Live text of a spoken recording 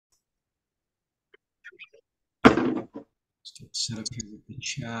Let's get set up here with the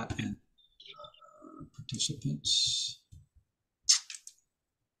chat and participants.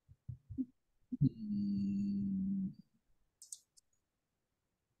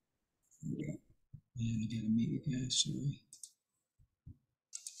 And I gotta mute you guys, sorry.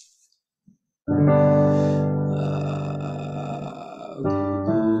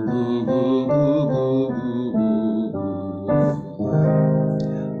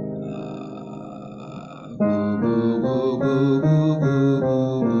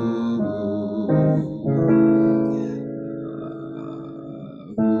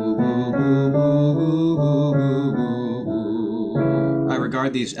 I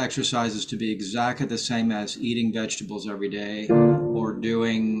regard these exercises to be exactly the same as eating vegetables every day or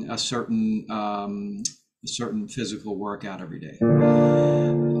doing a certain physical workout every day.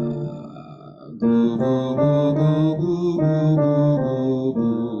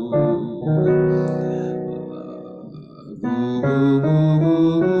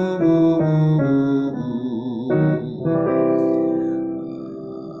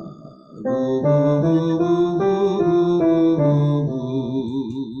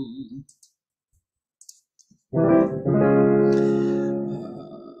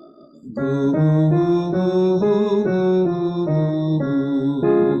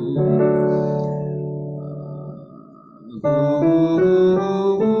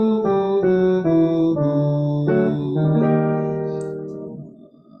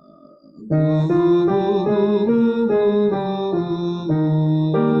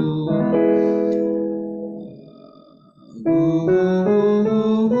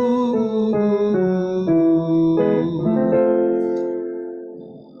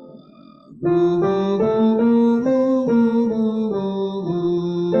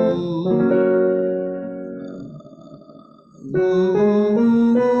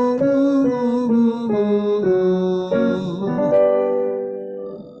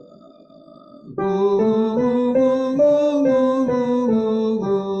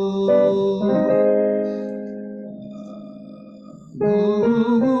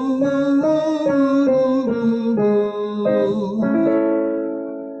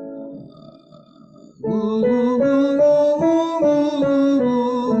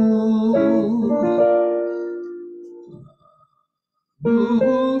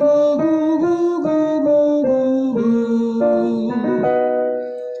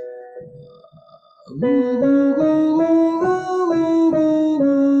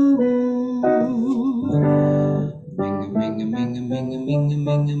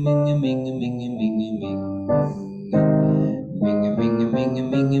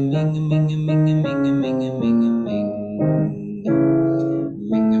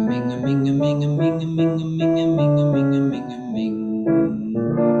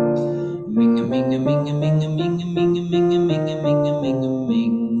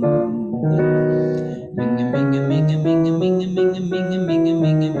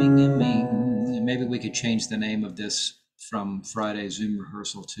 Maybe we could change the name of this from Friday Zoom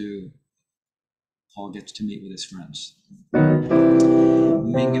rehearsal to Paul gets to meet with his friends.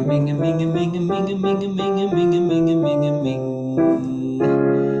 Minga minga minga minga minga minga minga minga minga minga ming.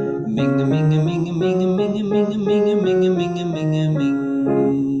 Minga minga minga minga minga minga minga minga minga minga ming.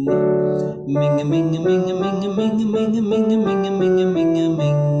 Minga minga minga minga minga minga minga minga minga minga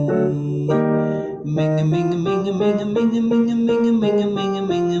ming. Minga minga minga minga minga minga minga minga minga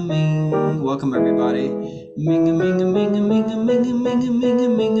minga ming. Welcome everybody. Minga minga minga minga minga minga minga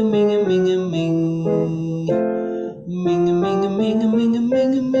minga minga minga ming. Minga minga minga minga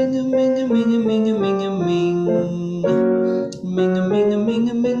minga minga minga minga minga minga ming. Minga minga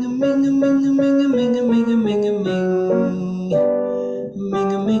minga minga minga minga minga minga minga minga ming.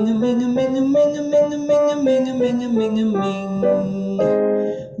 Minga minga minga minga minga minga minga minga minga minga ming.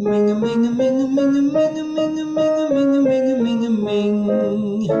 Minga minga minga minga minga minga minga minga minga minga ming.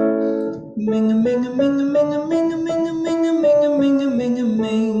 Minga minga minga minga minga minga minga minga minga minga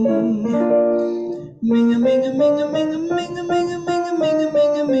ming. Minga minga minga minga minga minga minga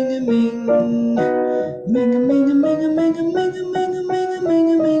minga minga minga ming. Minga minga minga minga minga minga minga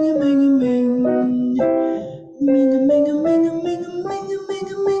minga minga minga ming. Minga minga minga minga minga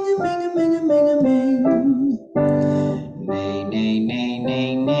minga minga minga minga minga ming. Nay nay nay nay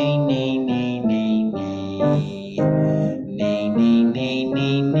nay nay nay nay nay. Nay nay nay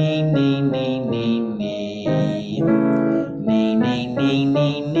nay nay nay nay nay nay. Nay nay nay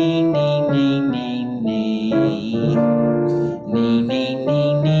nay nay nay nay nay nay. Nay nay nay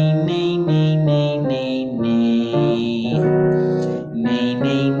nay nay nay nay nay nay. Nay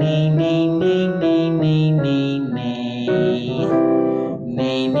nay nay nay nay nay nay nay nay.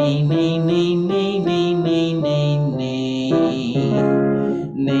 Nay nay nay nay nay nay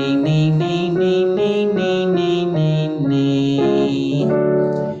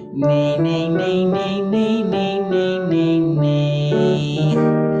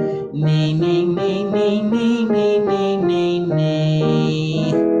Nee, nee, nee, nee, nee, nee, nee, nee,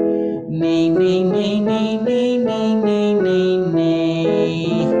 nee. Nee, nee, nee, nee, nee, nee, nee, nee,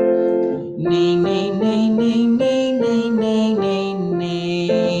 nee. Nee, nee, nee, nee, nee, nee, nee, nee,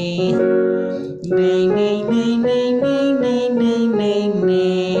 nee. Nee, nee, nee, nee, nee, nee, nee, nee,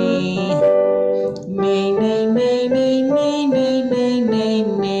 nee. Nee, nee, nee, nee, nee, nee, nee, nee,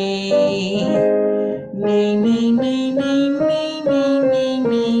 nee. Nee, nee, nee, nee, nee, nee,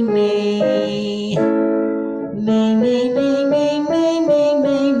 nee, nee, nee. Nay, nay, nay, nay, nay, nay,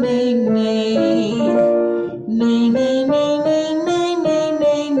 nay, nay, nay. Nay, nay, nay, nay, nay, nay,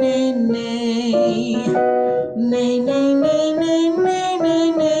 nay, nay, nay. Nay, nay, nay, nay, nay,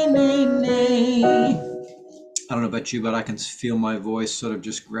 nay, nay, nay, nay. I don't know about you, but I can feel my voice sort of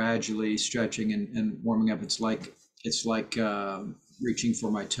just gradually stretching and warming up. It's like reaching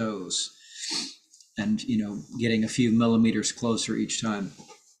for my toes and, you know, getting a few millimeters closer each time.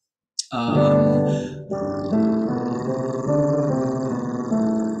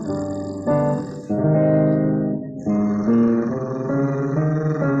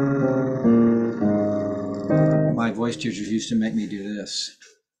 My voice teachers used to make me do this.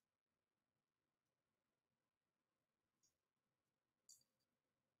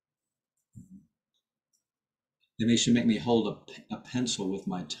 They used to make me hold a pencil with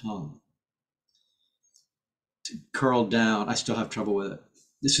my tongue to curl down. I still have trouble with it.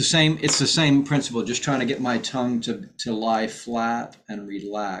 It's the same principle, just trying to get my tongue to lie flat and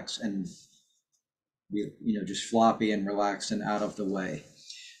relax and be, you know, just floppy and relaxed and out of the way.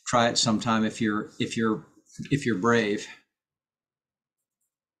 Try it sometime if you're brave.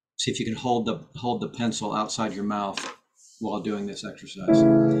 See if you can hold the pencil outside your mouth while doing this exercise.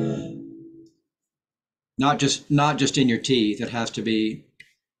 Not just in your teeth. It has to be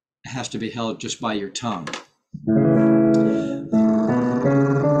held just by your tongue.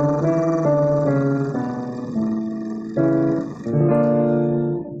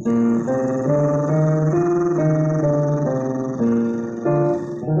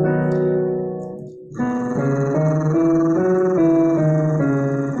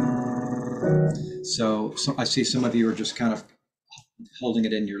 So I see some of you are just kind of holding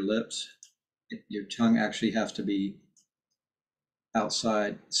it in your lips. Your tongue actually has to be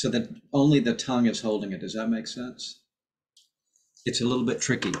outside so that only the tongue is holding it. Does that make sense? It's a little bit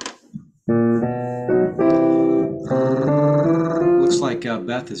tricky. Looks like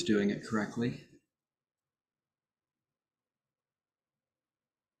Beth is doing it correctly.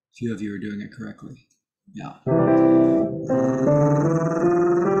 A few of you are doing it correctly. Yeah.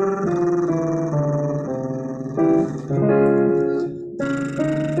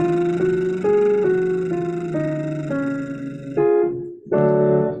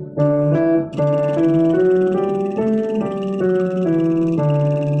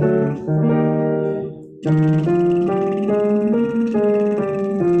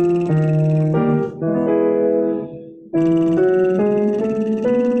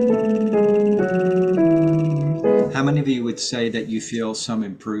 How many of you would say that you feel some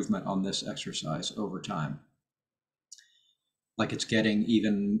improvement on this exercise over time? Like it's getting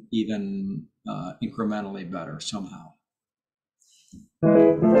even incrementally better somehow.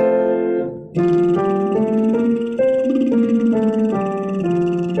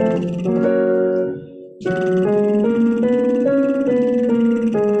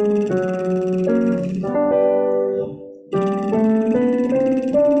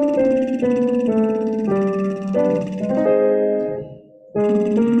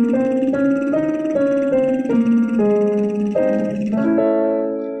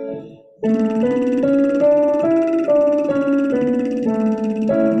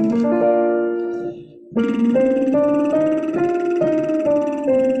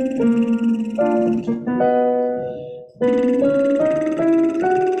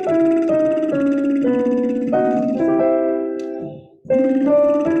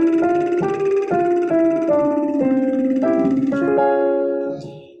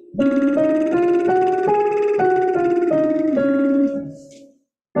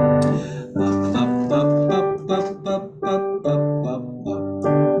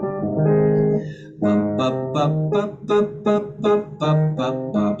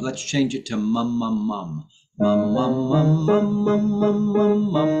 Let's change it to mum mum mum. Mum mum mum mum mum mum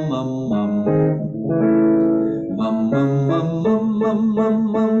mum mum mum mum. Mum mum mum mum mum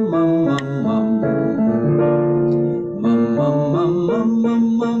mum mum mum mum. Mum mum mum mum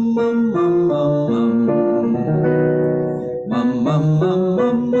mum mum mum mum mum. Mum mum mum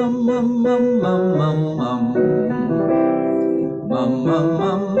mum mum mum mum mum mum. Mum mum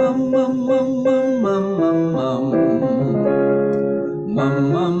mum mum mum mum mum mum mum. Mum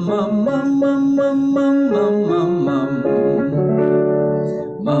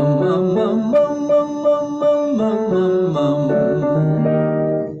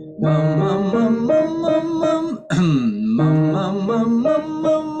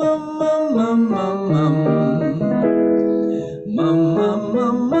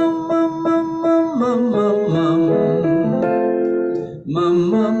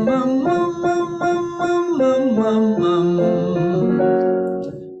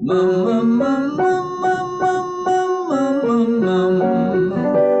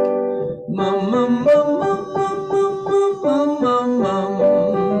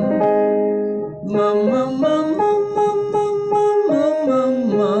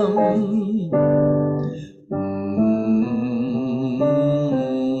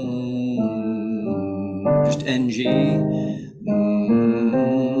Just NG.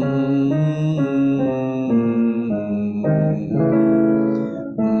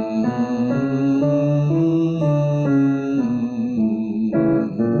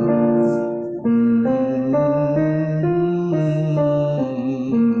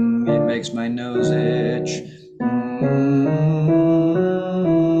 It makes my nose itch.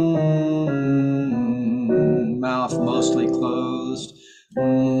 Mouth mostly closed.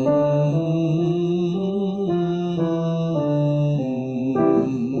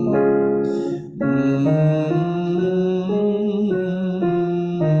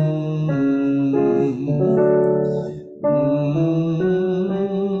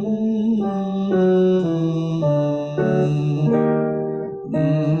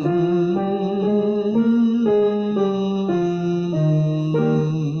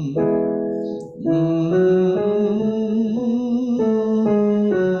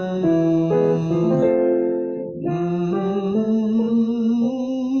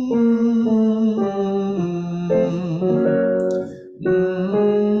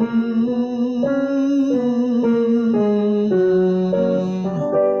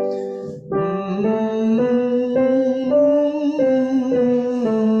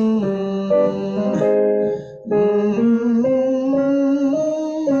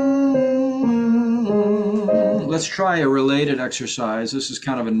 Let's try a related exercise. This is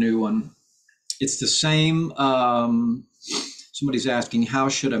kind of a new one. It's the same. Somebody's asking, how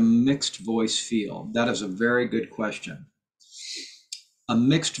should a mixed voice feel? That is a very good question. A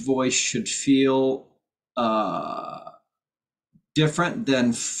mixed voice should feel different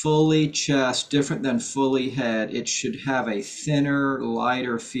than fully chest, different than fully head. It should have a thinner,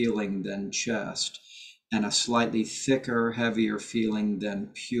 lighter feeling than chest, and a slightly thicker, heavier feeling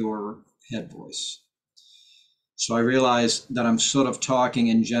than pure head voice. So I realize that I'm sort of talking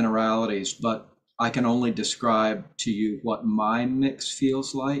in generalities, but I can only describe to you what my mix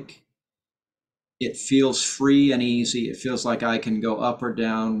feels like. It feels free and easy. It feels like I can go up or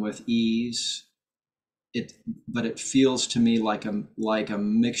down with ease. But it feels to me like a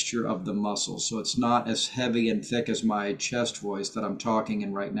mixture of the muscles. So it's not as heavy and thick as my chest voice that I'm talking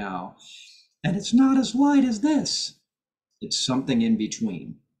in right now. And it's not as light as this. It's something in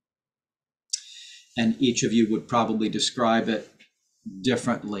between. And each of you would probably describe it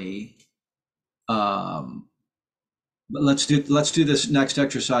differently. But let's do this next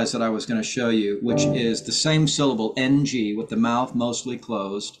exercise that I was going to show you, which is the same syllable, NG, with the mouth mostly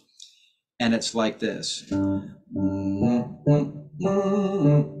closed. And it's like this.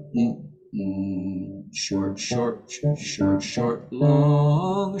 Short, short, short, short,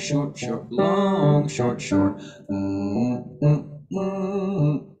 long, short, short, long, short, short.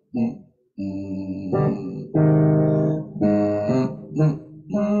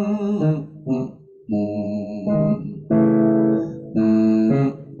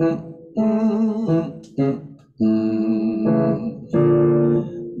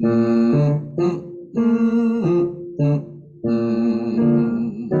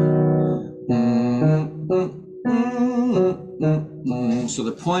 So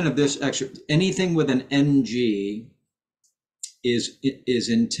the point of this exercise, anything with an NG is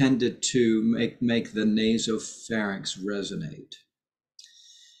intended to make the nasopharynx resonate,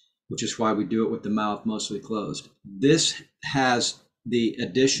 which is why we do it with the mouth mostly closed. This has the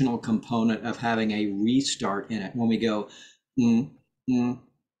additional component of having a restart in it. When we go,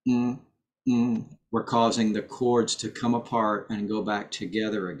 we're causing the chords to come apart and go back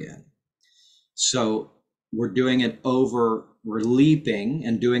together again. So we're doing it over, we're leaping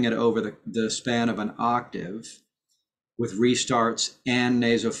and doing it over the span of an octave with restarts and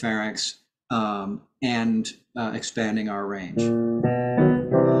nasopharynx and expanding our range.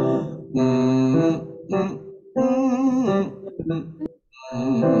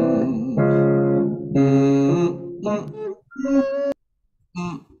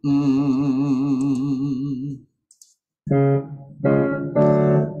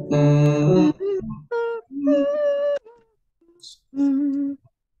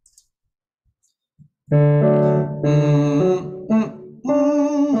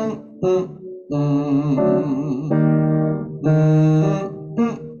 I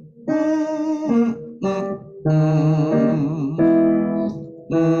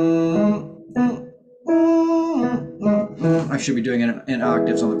should be doing it in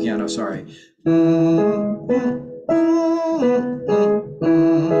octaves on the piano, sorry.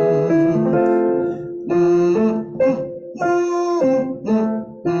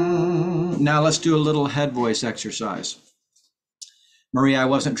 Now let's do a little head voice exercise. Maria, I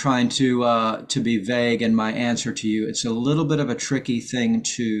wasn't trying to be vague in my answer to you. It's a little bit of a tricky thing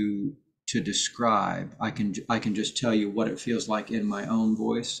to describe. I can just tell you what it feels like in my own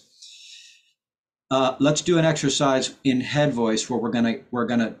voice. Let's do an exercise in head voice where we're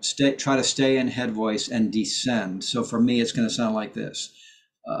gonna try to stay in head voice and descend. So for me, it's gonna sound like this.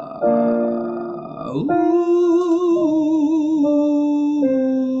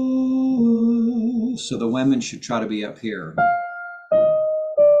 So the women should try to be up here.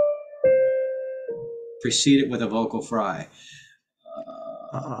 Precede it with a vocal fry.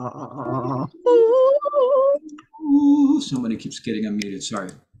 Somebody keeps getting unmuted,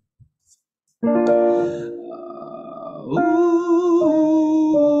 sorry.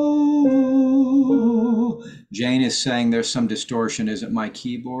 Jane is saying there's some distortion. Is it my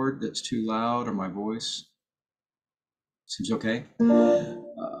keyboard that's too loud or my voice? Seems okay. Now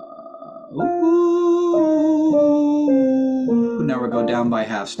we'll go down by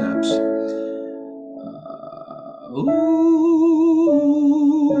half steps.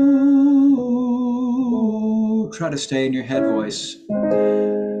 Try to stay in your head voice.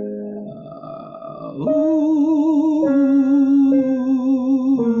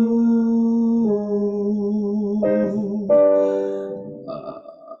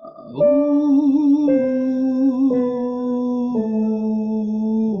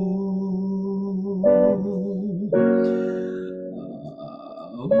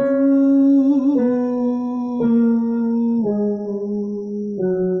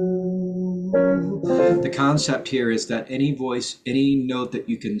 The concept here is that any note that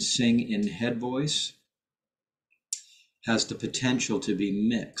you can sing in head voice has the potential to be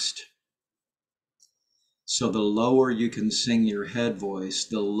mixed. So the lower you can sing your head voice,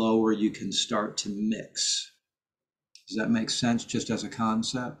 the lower you can start to mix. Does that make sense just as a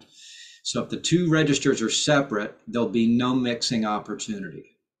concept? So if the two registers are separate, there'll be no mixing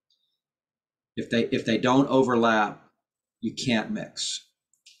opportunity. If they don't overlap, you can't mix.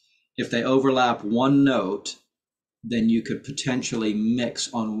 If they overlap one note, then you could potentially mix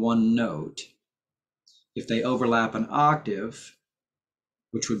on one note. If they overlap an octave,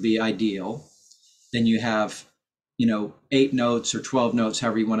 which would be ideal, then you have, 8 notes or 12 notes,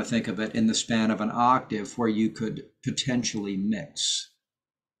 however you want to think of it, in the span of an octave where you could potentially mix.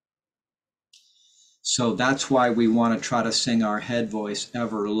 So that's why we want to try to sing our head voice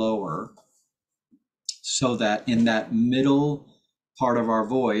ever lower, so that in that middle part of our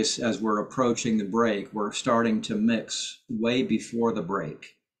voice, as we're approaching the break, we're starting to mix way before the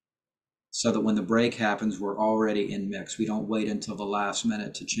break, so that when the break happens, we're already in mix. We don't wait until the last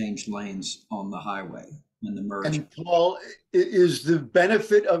minute to change lanes on the highway when the merge. And Paul, is the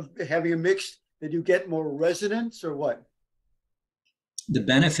benefit of having a mix that you get more resonance or what? The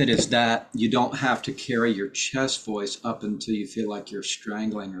benefit is that you don't have to carry your chest voice up until you feel like you're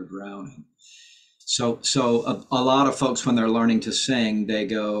strangling or drowning. So a lot of folks, when they're learning to sing, they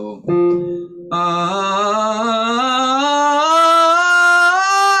go, ah.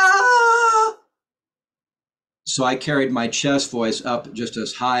 So I carried my chest voice up just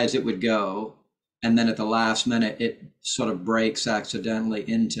as high as it would go. And then at the last minute, it sort of breaks accidentally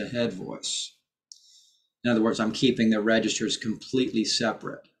into head voice. In other words, I'm keeping the registers completely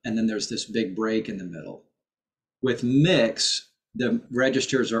separate. And then there's this big break in the middle. With mix, the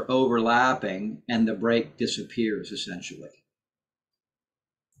registers are overlapping and the break disappears essentially.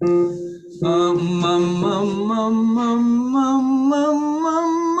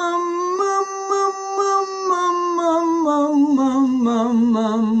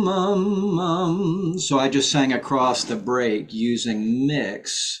 So I just sang across the break using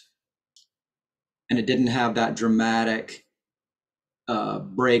mix, and it didn't have that dramatic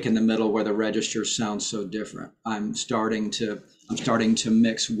break in the middle where the registers sound so different. I'm starting to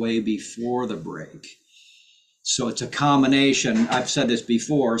mix way before the break. So it's a combination. I've said this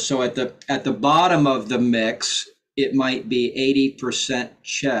before. So at the bottom of the mix, it might be 80%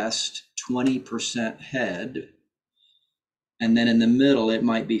 chest, 20% head. And then in the middle, it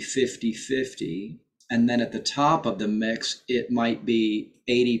might be 50-50. And then at the top of the mix, it might be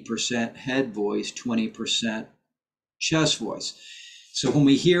 80% head voice, 20% chest voice. So when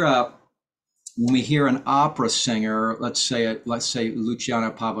we hear a when we hear an opera singer, let's say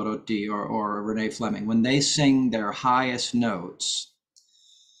Luciano Pavarotti or Renee Fleming, when they sing their highest notes,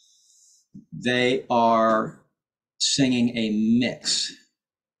 they are singing a mix.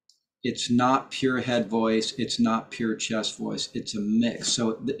 It's not pure head voice. It's not pure chest voice. It's a mix.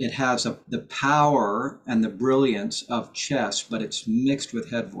 So it has the power and the brilliance of chest, but it's mixed with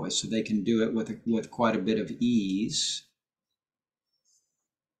head voice. So they can do it with quite a bit of ease.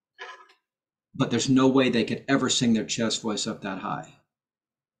 But there's no way they could ever sing their chest voice up that high.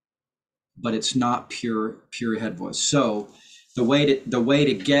 But it's not pure head voice. So the way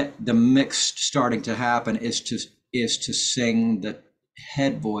to get the mix starting to happen is to sing the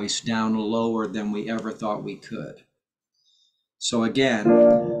head voice down lower than we ever thought we could. So again,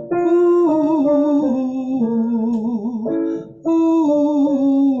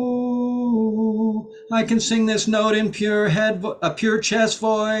 I can sing this note in a pure chest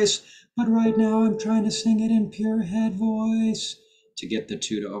voice, but right now I'm trying to sing it in pure head voice to get the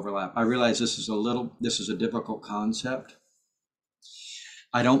two to overlap. I realize this is a difficult concept.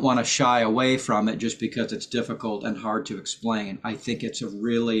 I don't want to shy away from it just because it's difficult and hard to explain. I think it's a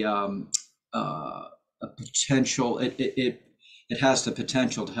really a potential. It has the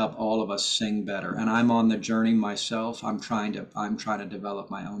potential to help all of us sing better. And I'm on the journey myself. I'm trying to develop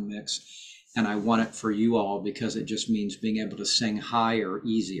my own mix, and I want it for you all because it just means being able to sing higher,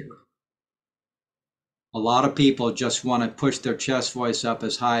 easier. A lot of people just want to push their chest voice up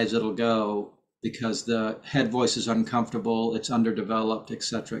as high as it'll go because the head voice is uncomfortable, it's underdeveloped, et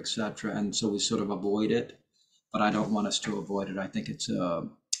cetera, and so we sort of avoid it. But I don't want us to avoid it. I think it's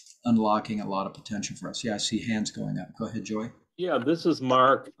unlocking a lot of potential for us. Yeah, I see hands going up. Go ahead, Joy. Yeah, this is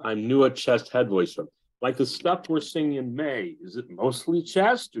Mark. I'm new at chest head voice. Like the stuff we're singing in May, is it mostly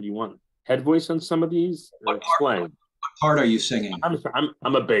chest, or do you want head voice on some of these? Explain. What part are you singing?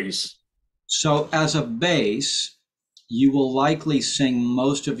 I'm a bass. So as a bass, you will likely sing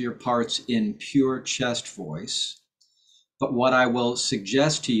most of your parts in pure chest voice. But what I will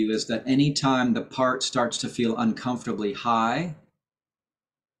suggest to you is that anytime the part starts to feel uncomfortably high,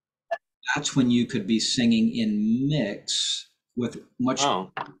 that's when you could be singing in mix with much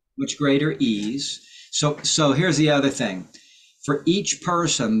greater ease. So here's the other thing. For each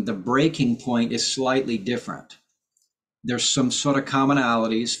person, the breaking point is slightly different. There's some sort of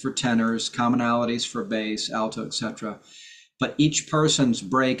commonalities for tenors, commonalities for bass, alto, etc. But each person's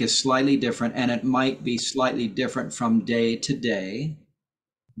break is slightly different, and it might be slightly different from day to day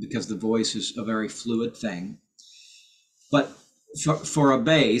because the voice is a very fluid thing. But for a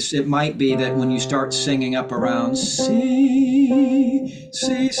bass, it might be that when you start singing up around C,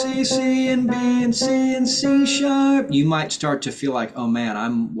 and B, and C, and C sharp, you might start to feel like, oh man,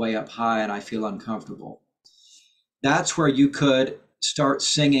 I'm way up high and I feel uncomfortable. That's where you could start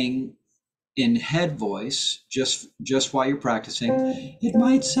singing in head voice just while you're practicing. It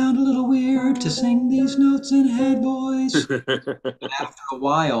might sound a little weird to sing these notes in head voice. After a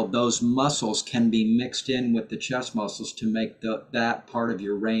while, those muscles can be mixed in with the chest muscles to make that part of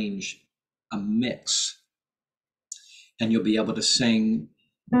your range a mix. And you'll be able to sing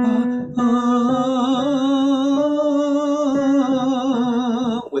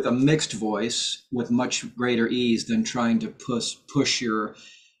with a mixed voice with much greater ease than trying to push your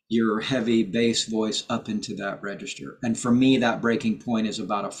heavy bass voice up into that register. And for me, that breaking point is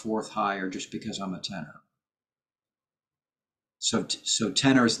about a fourth higher just because I'm a tenor. So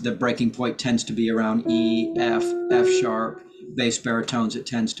tenors, the breaking point tends to be around E, F, F sharp. Bass baritones, it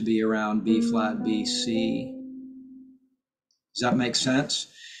tends to be around B flat, B, C. Does that make sense?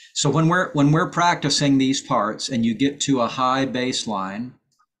 So when we're practicing these parts and you get to a high bass line,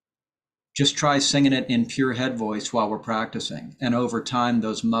 just try singing it in pure head voice while we're practicing. And over time,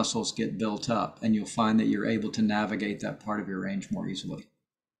 those muscles get built up and you'll find that you're able to navigate that part of your range more easily.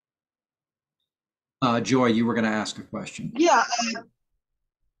 Joy, you were going to ask a question. Yeah,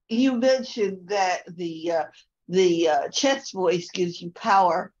 you mentioned that the chest voice gives you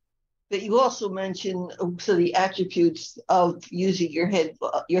power, but you also mentioned the attributes of using your head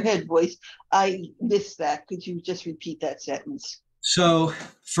voice. I missed that. Could you just repeat that sentence? So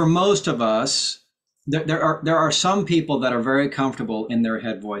for most of us, there are some people that are very comfortable in their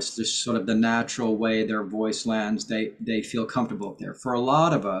head voice. This sort of the natural way their voice lands. They feel comfortable there. For a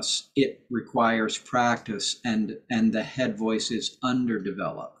lot of us, it requires practice, and the head voice is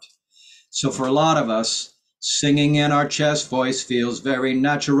underdeveloped. So for a lot of us, singing in our chest voice feels very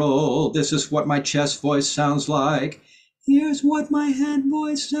natural. This is what my chest voice sounds like. Here's what my head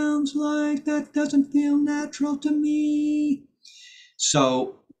voice sounds like. That doesn't feel natural to me.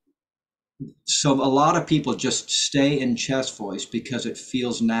 So So a lot of people just stay in chest voice because it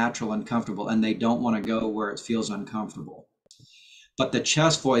feels natural and comfortable, and they don't want to go where it feels uncomfortable. But the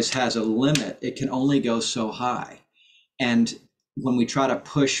chest voice has a limit. It can only go so high. And when we try to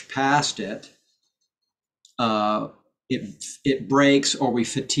push past it, it breaks, or we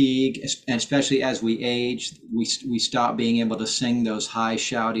fatigue, and especially as we age, we stop being able to sing those high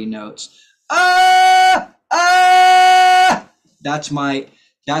shouty notes. Ah, ah! That's my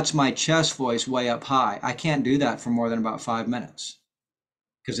chest voice way up high. I can't do that for more than about 5 minutes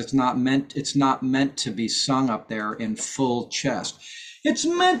because it's not meant to be sung up there in full chest. It's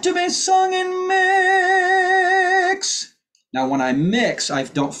meant to be sung in mix. Now, when I mix, I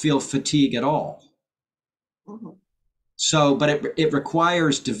don't feel fatigue at all. Mm-hmm. So, but it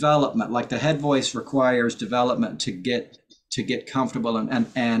requires development. Like the head voice requires development to get comfortable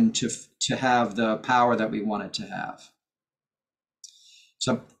and to have the power that we want it to have.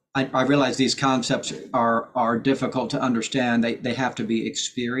 So I realize these concepts are difficult to understand. They have to be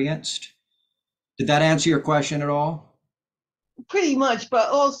experienced. Did that answer your question at all? Pretty much, but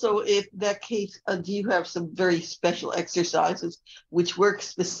also if that case, do you have some very special exercises which work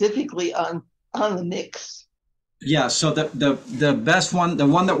specifically on the mix? Yeah, so the best one, the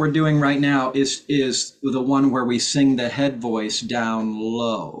one that we're doing right now is the one where we sing the head voice down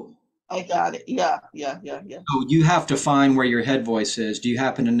low. I got it. Yeah. So you have to find where your head voice is. Do you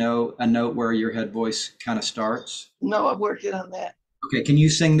happen to know a note where your head voice kind of starts? No, I'm working on that. Okay, can you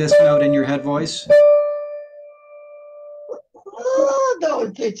sing this note in your head voice? Oh,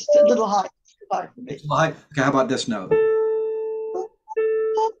 no, it's a little high. Fine for me. Okay, how about this note?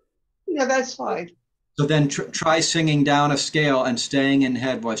 Yeah, that's fine. So then try singing down a scale and staying in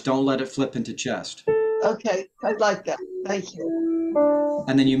head voice. Don't let it flip into chest. Okay, I like that. Thank you.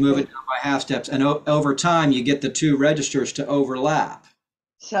 And then you move it down by half steps. And over time, you get the two registers to overlap.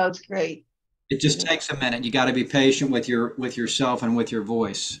 Sounds great. It just takes a minute. You got to be patient with yourself and with your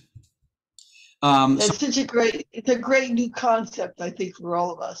voice. It's a great new concept, I think, for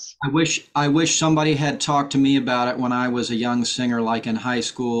all of us. I wish somebody had talked to me about it when I was a young singer, like in high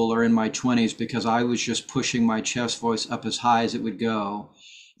school or in my 20s, because I was just pushing my chest voice up as high as it would go.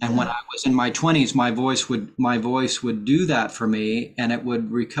 And when I was in my 20s, my voice would do that for me, and it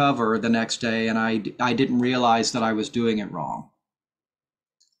would recover the next day. And I didn't realize that I was doing it wrong.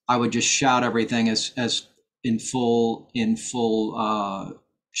 I would just shout everything as in full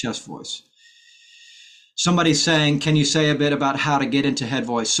chest voice. Somebody's saying, can you say a bit about how to get into head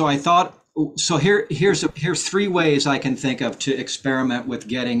voice? So I thought, here's 3 ways I can think of to experiment with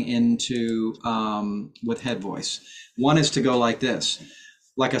getting into with head voice. One is to go like this,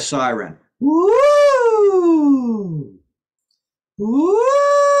 like a siren. Woo! Woo!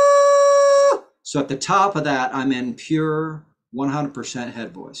 So at the top of that, I'm in pure 100%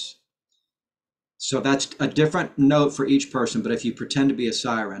 head voice. So that's a different note for each person, but if you pretend to be a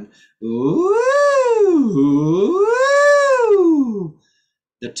siren, ooh,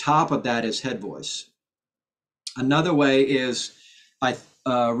 the top of that is head voice. Another way is, I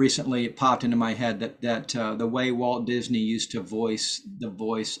recently it popped into my head that the way Walt Disney used to voice the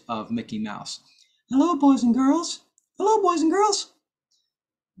voice of Mickey Mouse. Hello, boys and girls. Hello, boys and girls.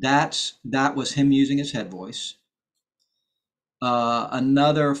 That was him using his head voice.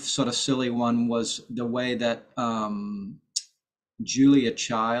 Another sort of silly one was the way that Julia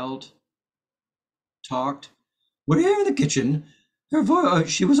Child talked. We're here in the kitchen. Her voice,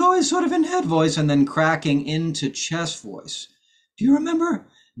 she was always sort of in head voice and then cracking into chest voice. Do you remember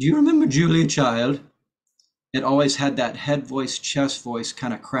Julia Child? It always had that head voice, chest voice,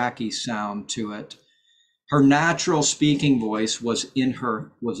 kind of cracky sound to it. Her natural speaking voice was in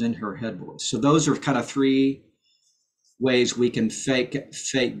her head voice. So those are kind of 3 ways we can fake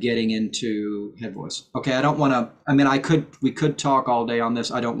getting into head voice. Okay, I don't want to. I mean, we could talk all day on this.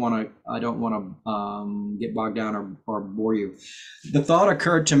 I don't want to get bogged down or bore you. The thought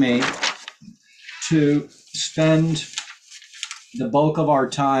occurred to me to spend the bulk of our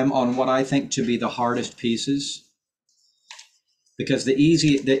time on what I think to be the hardest pieces, because the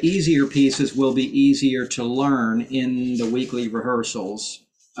easier pieces will be easier to learn in the weekly rehearsals.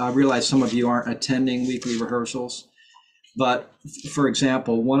 I realize some of you aren't attending weekly rehearsals. But for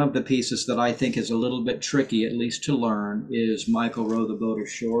example, one of the pieces that I think is a little bit tricky, at least to learn, is Michael Row the Boat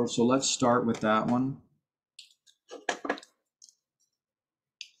Ashore. So let's start with that one.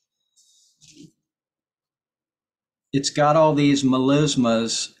 It's got all these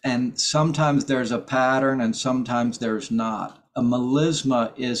melismas, and sometimes there's a pattern and sometimes there's not. A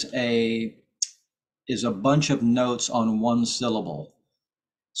melisma is a bunch of notes on one syllable.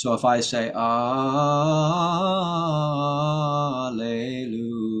 So if I say, Alleluia,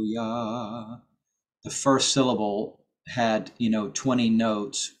 first syllable had, 20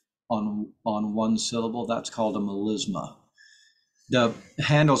 notes on one syllable. That's called a melisma. The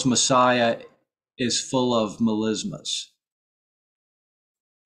Handel's Messiah is full of melismas.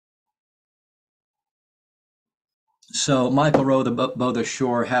 So Michael Rowe, the Bow the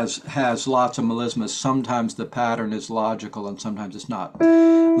Shore, has lots of melismas. Sometimes the pattern is logical and sometimes it's not.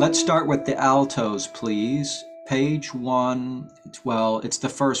 Let's start with the altos, please. Page 1, well, it's the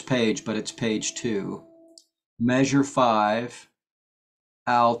first page, but it's page 2. Measure 5,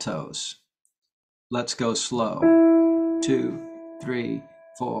 altos. Let's go slow. 2, 3,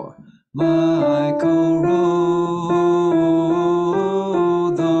 4. Michael Rowe,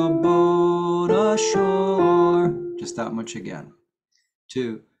 the boat ashore. Just that much again.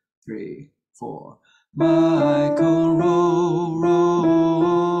 2, 3, 4. Michael Rowe,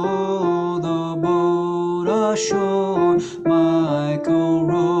 row the boat ashore. Michael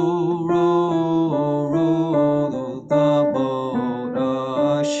Rowe, row the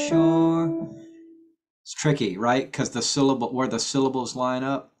boat ashore. It's tricky, right? Because where the syllables line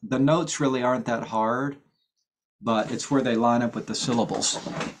up, the notes really aren't that hard, but it's where they line up with the syllables.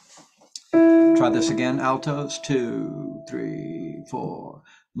 Try this again, altos. 2, 3, 4.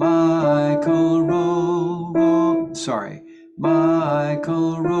 Michael Rowe,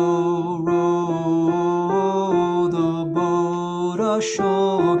 Michael Rowe, the boat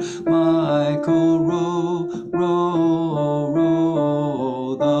ashore. Michael Rowe,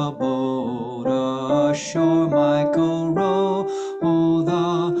 the boat ashore. Michael Rowe,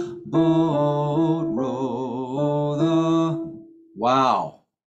 the boat, Wow.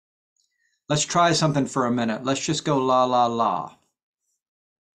 Let's try something for a minute. Let's just go la, la, la.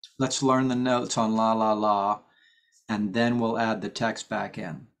 Let's learn the notes on la, la, la, and then we'll add the text back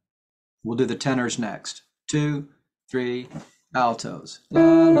in. We'll do the tenors next. 2, 3, altos. La,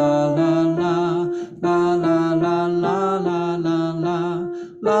 la, la, la, la, la, la, la, la, la, la,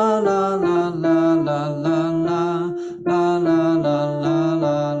 la, la, la, la, la, la, la, la,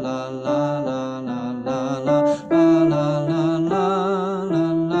 la,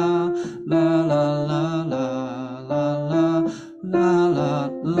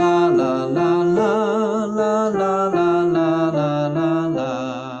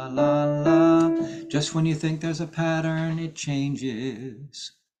 just when you think there's a pattern, it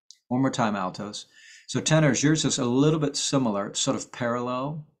changes. One more time, altos. So tenors, yours is a little bit similar. It's sort of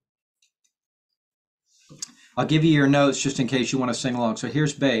parallel. I'll give you your notes just in case you want to sing along. So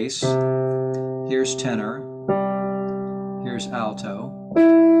here's bass, here's tenor, here's alto,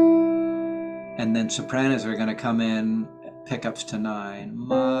 and then sopranos are going to come in, pickups to 9.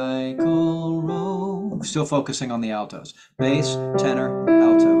 Michael Rowe, still focusing on the altos. Bass, tenor,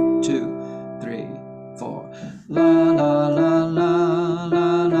 alto. 2, 3, 4. La la la la la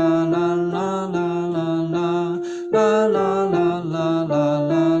la la la la la la la la la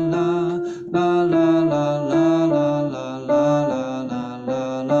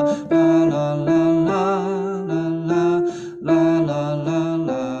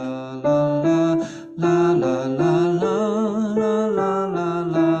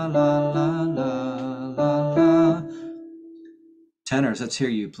tenors, let's hear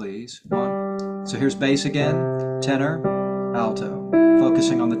you, please. 1. So here's bass again, tenor, alto.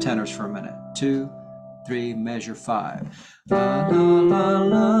 Focusing on the tenors for a minute. 2, 3, measure 5. La la la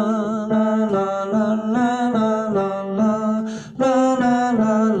la la la la la la la la la la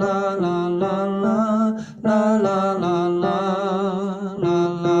la la la la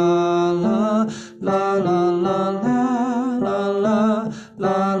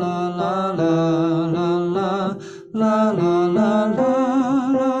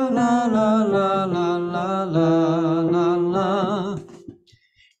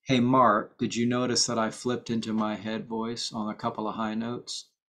Hey, Mark, did you notice that I flipped into my head voice on a couple of high notes?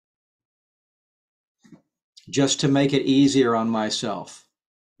 Just to make it easier on myself.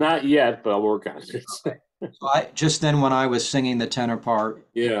 Not yet, but I'll work on it. So just then when I was singing the tenor part,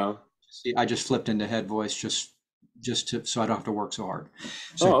 yeah, see, I just flipped into head voice just so I don't have to work so hard.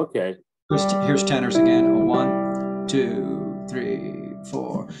 So okay. Here's tenors again. 1, 2, 3,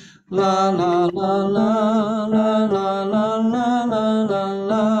 4. La la la la la la la la la la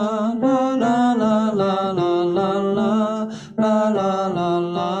la la la la la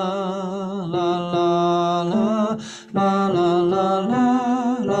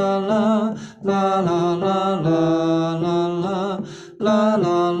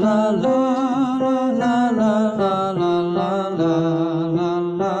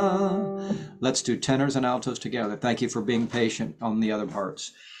Let's do tenors and altos together. Thank you for being patient on the other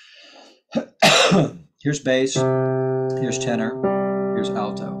parts. Here's bass, here's tenor, Here's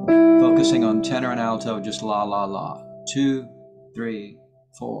alto. Focusing on tenor and alto, just la, la, la. 2, 3,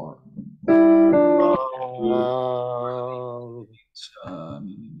 4.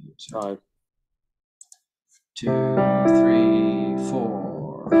 Five. 2, 3, 4.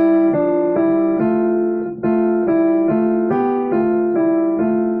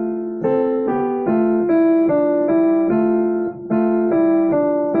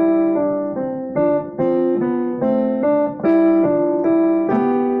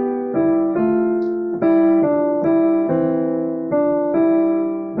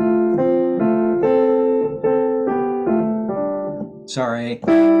 Sorry.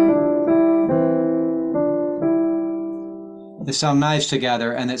 They sound nice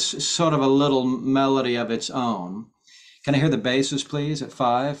together, and it's sort of a little melody of its own. Can I hear the basses, please, at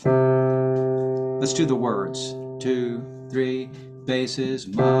 5? Let's do the words. 2, 3, basses.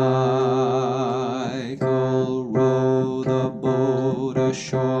 Michael row the boat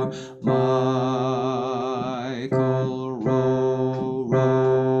ashore. Michael row,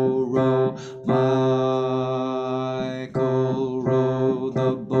 row, row. Michael row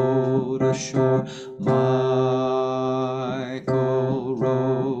the boat ashore. Michael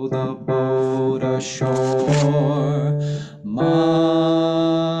row the boat ashore. Michael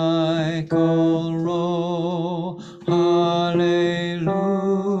row, hallelujah.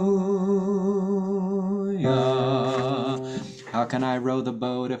 How can I row the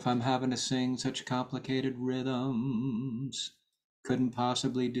boat if I'm having to sing such complicated rhythms? Couldn't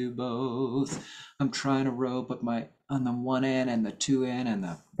possibly do both. I'm trying to row, but on the 1 N and the 2 N and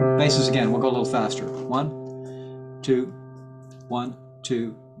the basses again. We'll go a little faster. 1, 2, 1,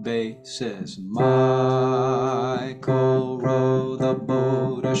 2, basses. Michael row the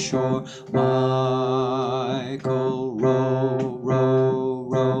boat ashore. Michael row, row,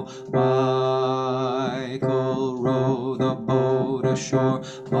 row. Michael row the boat ashore.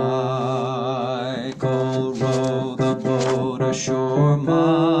 Michael row the boat ashore.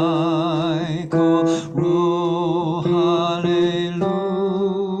 Michael row, hallelujah.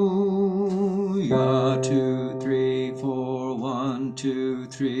 2, 3, 4, 1, 2,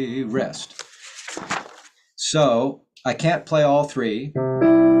 3, rest. So I can't play all 3,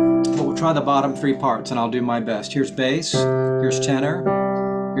 but we'll try the bottom 3 parts and I'll do my best. Here's bass, here's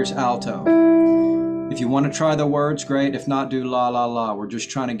tenor, here's alto. If you want to try the words, great. If not, do la, la, la. We're just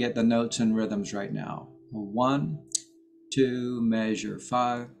trying to get the notes and rhythms right now. 1, 2, measure.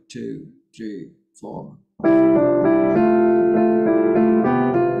 5, 2, 3, 4.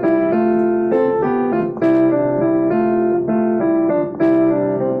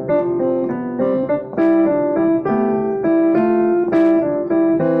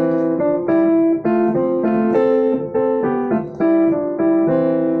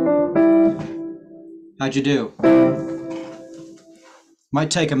 How'd you do? Might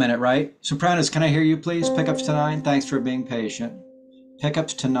take a minute, right? Sopranos, can I hear you, please? Pickups to 9. Thanks for being patient.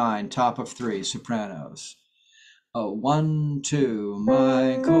 Pickups to 9, top of 3, sopranos. 1, 2,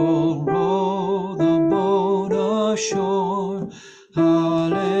 Michael row the boat ashore.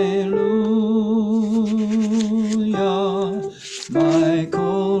 Hallelujah.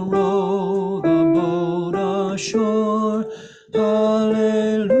 Michael row the boat ashore.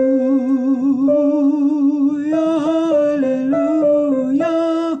 Hallelujah.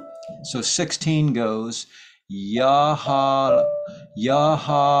 Hallelujah. So 16 goes Yah, Yah,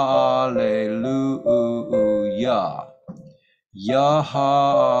 hallelujah. Yah,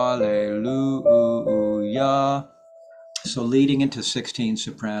 hallelujah. So leading into 16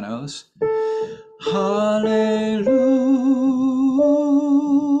 sopranos. Hallelujah,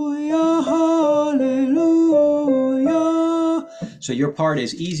 hallelujah. So your part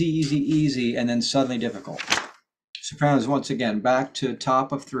is easy, easy, easy, and then suddenly difficult. Sopranos, once again, back to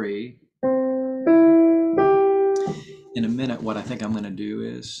top of 3. In a minute, what I think I'm going to do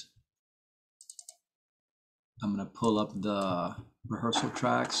is I'm going to pull up the rehearsal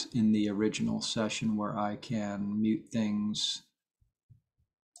tracks in the original session where I can mute things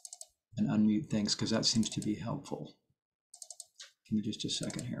and unmute things, because that seems to be helpful. Give me just a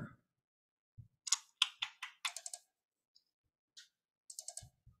second here.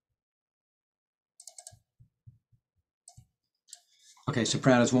 Okay,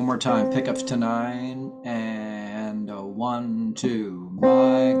 sopranos, one more time. Pickups to 9 and 1, 2.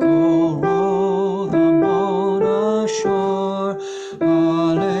 Michael row the boat ashore.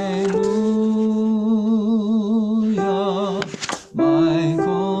 Hallelujah.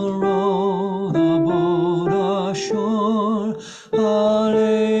 Michael row the boat ashore.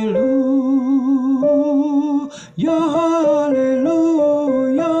 Hallelujah. Hallelujah.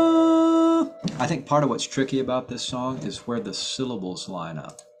 I think part of what's tricky about this song is where the syllables line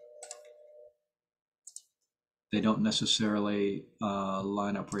up. They don't necessarily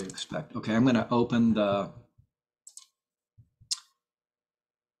line up where you expect. Okay, I'm going to open the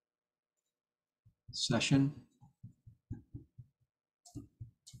session.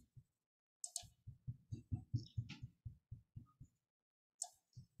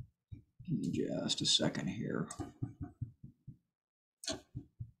 Give me just a second here.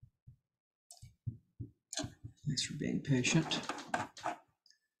 Thanks for being patient.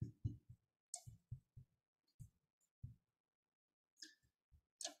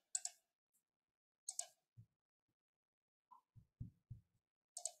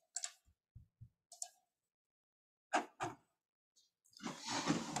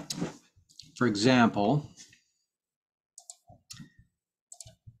 For example,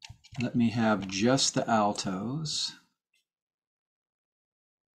 let me have just the altos.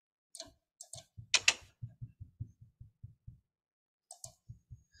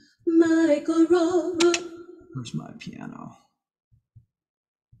 Michael Rover. Where's my piano?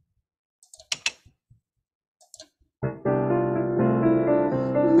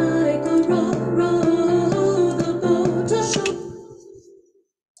 Michael Rover, the boat show.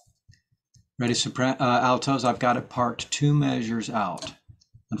 Ready, altos? I've got it parked 2 measures out.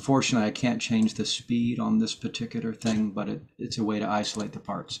 Unfortunately, I can't change the speed on this particular thing, but it's a way to isolate the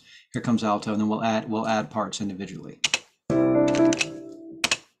parts. Here comes alto, and then we'll add parts individually.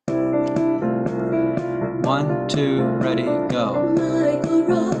 1, 2, ready, go. Michael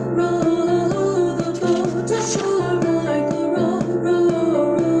Rover, the boat show. Michael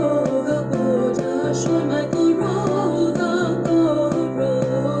Rover, the boat show. Michael Rover, the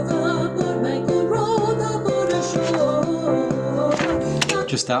boat. Michael Rover, the boat show.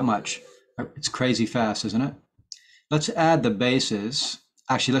 Just that much. It's crazy fast, isn't it? Let's add the basses.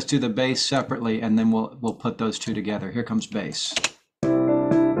 Actually, let's do the bass separately, and then we'll put those two together. Here comes bass.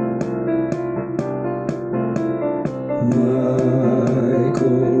 Michael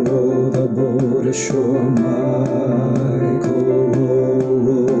row the boat ashore. Michael row.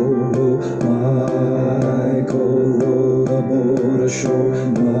 Michael row the boat ashore.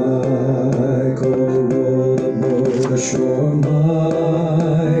 Michael row the boat ashore.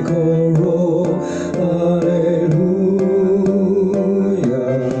 Michael row. Hallelujah.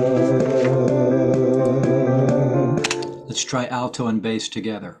 Let's try alto and bass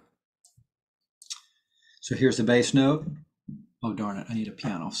together. So here's the bass note. Oh, darn it, I need a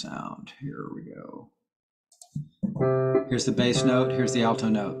piano sound. Here we go. Here's the bass note, here's the alto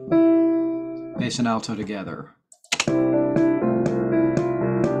note. Bass and alto together. Michael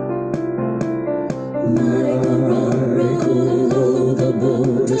row the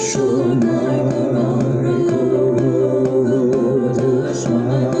boat ashore. Michael row the boat ashore.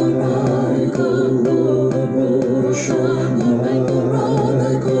 Michael row the boat ashore.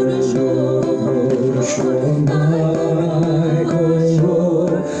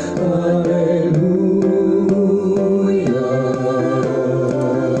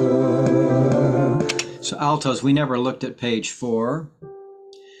 So altos, we never looked at page 4.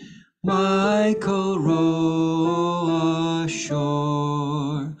 Michael row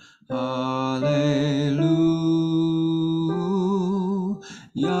ashore, hallelujah.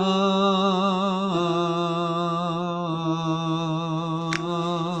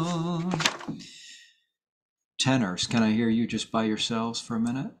 Tenors, can I hear you just by yourselves for a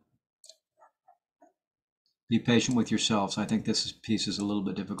minute? Be patient with yourselves. I think this piece is a little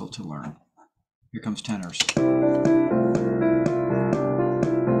bit difficult to learn. Here comes tenors.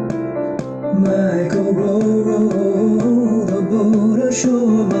 Michael row the boat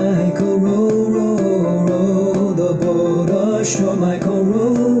ashore. Michael row the boat ashore. Michael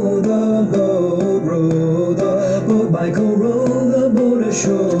row the boat. Michael row the boat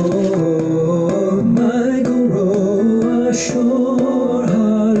ashore. Michael row ashore.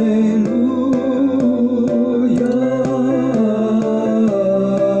 Hallelujah.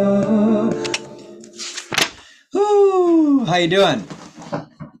 Ooh, how you doing?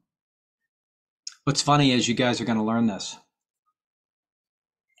 What's funny is you guys are going to learn this.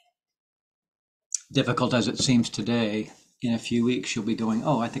 Difficult as it seems today, in a few weeks you'll be going,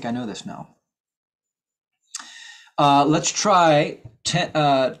 oh, I think I know this now. Let's try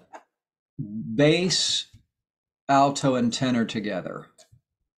bass, alto, and tenor together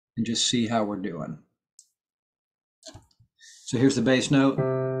and just see how we're doing. So here's the bass note.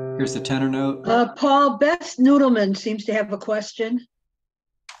 Here's the tenor note. Paul, Beth Noodleman seems to have a question.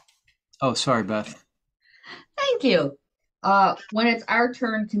 Oh, sorry, Beth. Thank you. When it's our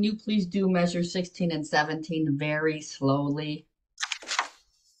turn, can you please do measure 16 and 17 very slowly?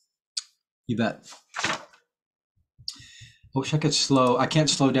 You bet. I wish I could slow. I can't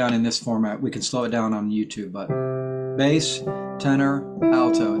slow down in this format. We can slow it down on YouTube, but bass, tenor,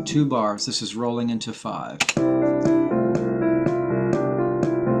 alto, and 2 bars. This is rolling into 5.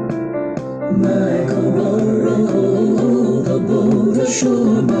 Michael, row the boat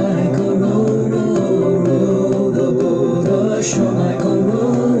ashore. Michael, row the boat ashore. Michael,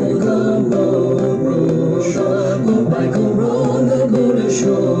 row the boat ashore. Oh, Michael, row the boat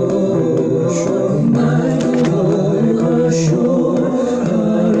ashore. Michael, row ashore.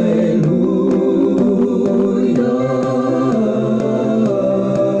 Hallelujah.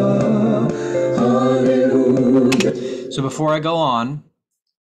 Hallelujah. So before I go on,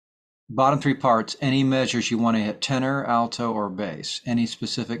 bottom 3 parts, any measures you want to hit, tenor, alto, or bass, any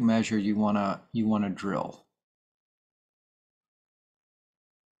specific measure you want to drill.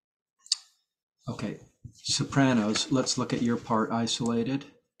 Okay, sopranos, let's look at your part isolated.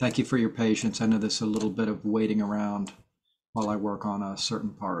 Thank you for your patience. I know there's a little bit of waiting around while I work on a certain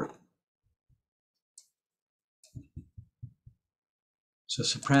part. So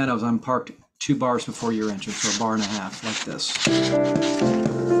sopranos, I'm parked 2 bars before your entrance, so 1.5 bars, like this.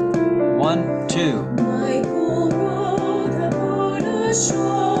 1, 2. Michael row the boat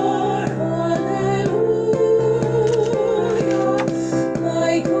ashore, hallelujah.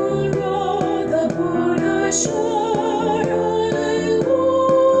 Michael row the boat ashore, hallelujah.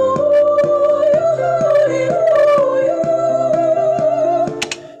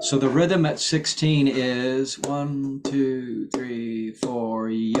 So the rhythm at 16 is 1, 2, 3, 4,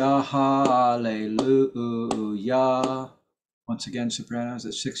 ya hallelujah. Once again, sopranos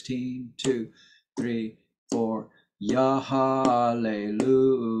at 16, 2, 3, 4, ya hallelujah.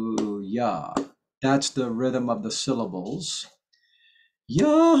 That's the rhythm of the syllables.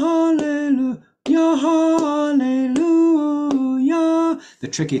 Ya hallelujah, ya hallelujah. The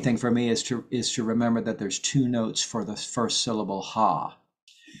tricky thing for me is to remember that there's 2 notes for the first syllable, ha.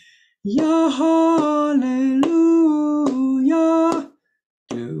 Ya hallelujah.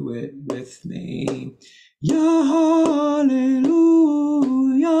 Do it with me. Ya hallelujah.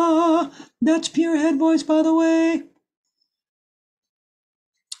 That's pure head voice, by the way.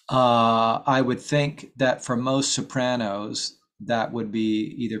 I would think that for most sopranos, that would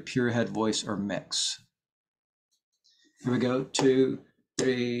be either pure head voice or mix. Here we go. 2,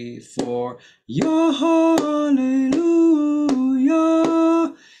 3, 4. Ya hallelujah.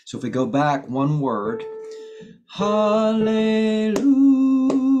 So if we go back 1 word, hallelujah,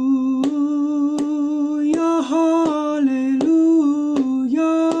 hallelujah.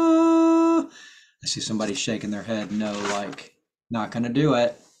 I see somebody shaking their head no, like, not gonna do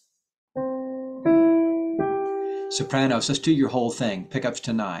it. Sopranos, let's do your whole thing. Pickups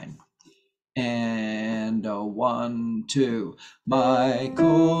to 9. And 1, 2.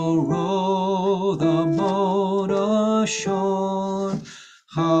 Michael row the boat ashore.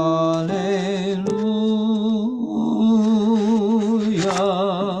 Hallelujah.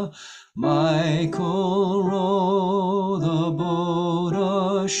 Michael row the boat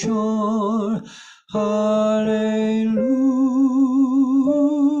ashore. Hallelujah.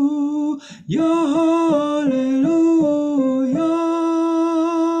 Hallelujah.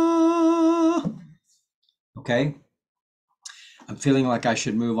 Okay. I'm feeling like I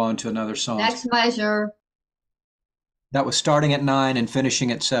should move on to another song. Next measure. That was starting at 9 and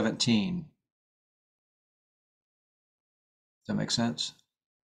finishing at 17. Does that make sense?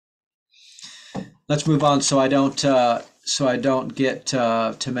 Let's move on so I don't get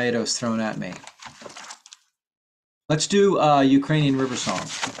tomatoes thrown at me. Let's do Ukrainian River Song,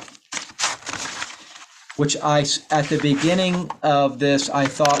 which at the beginning of this I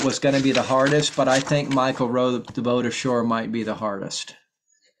thought was going to be the hardest, but I think Michael row the boat ashore might be the hardest.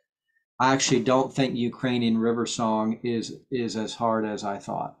 I actually don't think Ukrainian River Song is as hard as I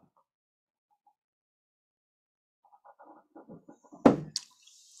thought.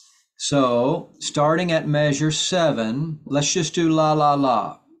 So starting at measure 7, let's just do la la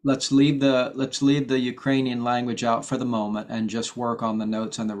la. Let's leave the Ukrainian language out for the moment and just work on the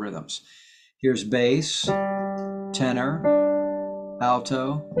notes and the rhythms. Here's bass, tenor,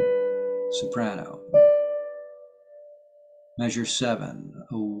 alto, soprano. Measure 7.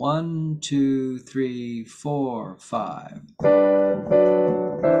 1, 2, 3, 4, 5.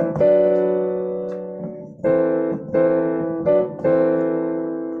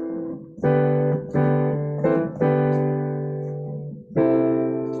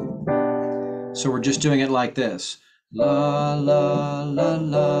 So we're just doing it like this. La la la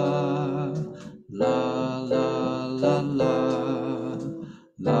la, la la la la,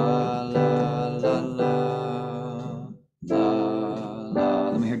 la la la la, la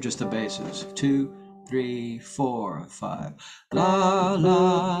la.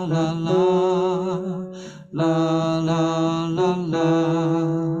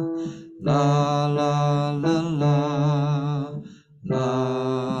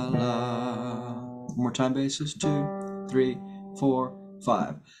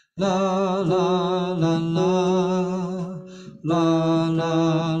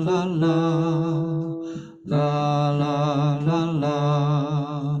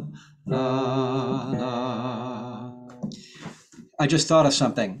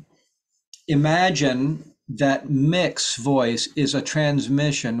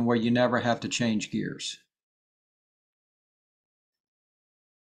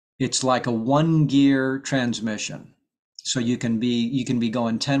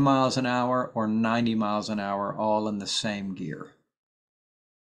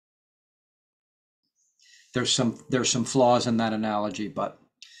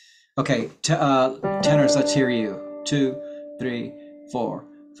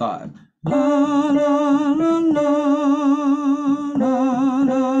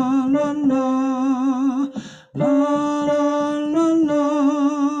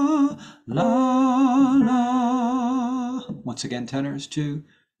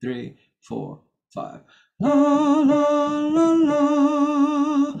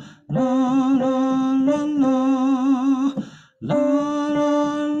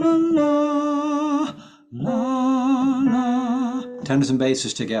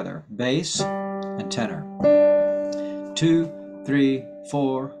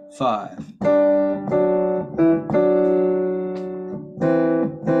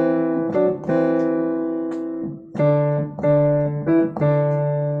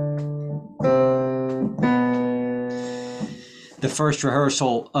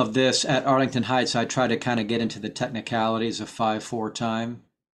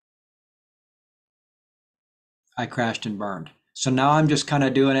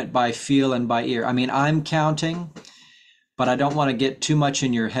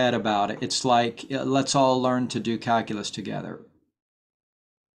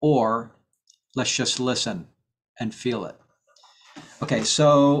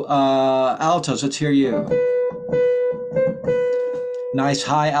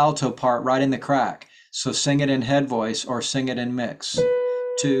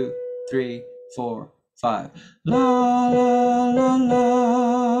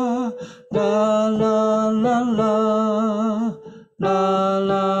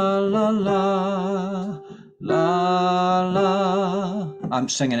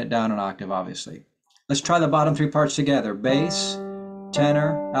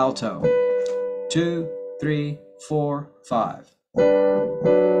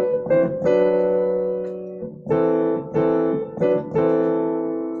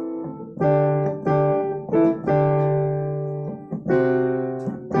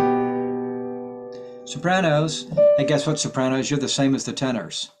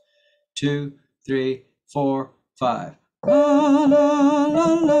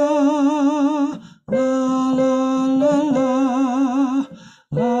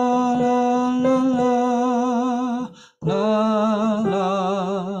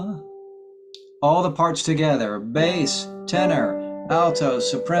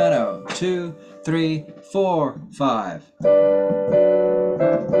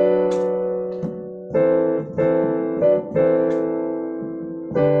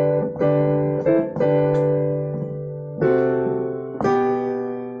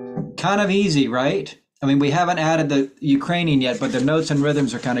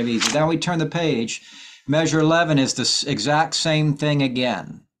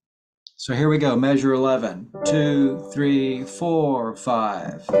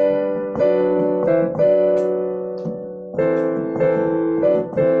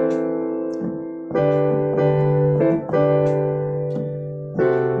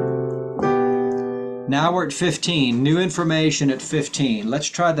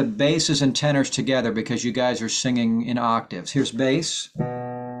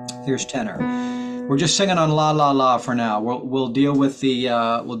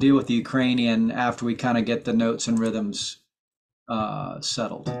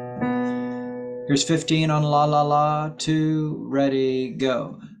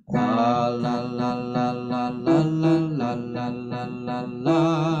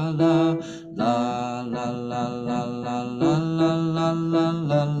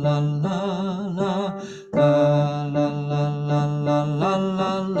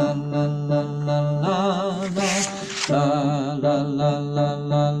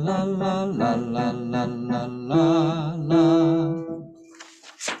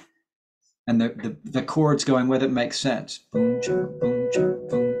 and the chords going with it make sense. Boom, cha, boom, cha,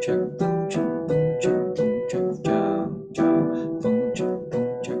 boom, cha, boom, cha, boom, cha, boom, cha, ja, ja, boom, cha,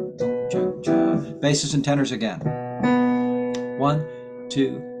 boom, cha, boom, cha, ja. Basses and tenors again. 1,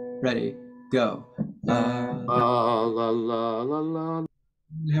 2, ready, go. La la la la la.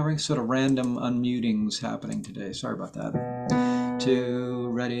 Having sort of random unmutings happening today. Sorry about that. 2,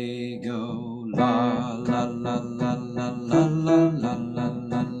 ready, go. La la la la la la la la la la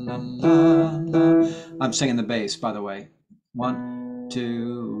la la. I'm singing the bass, by the way. 1,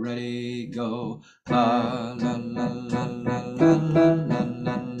 2, ready, go. La la la la la la la la la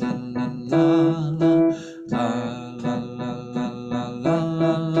la la la. La la la la la la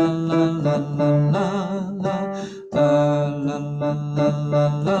la la la la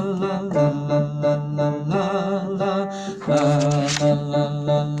la. La la la la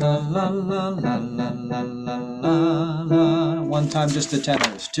la la la la la la. One time, just the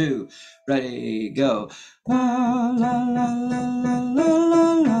tenors. 2, ready, go. La la la la la la la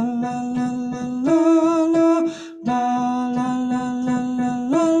la la la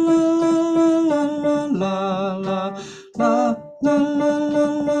la la la la la la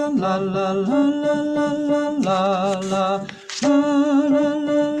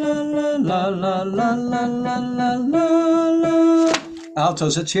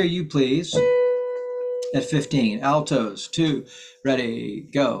Altos, let's hear you, please. At 15, altos, 2, ready,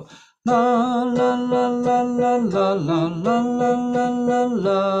 go. La la la la la la la la la la la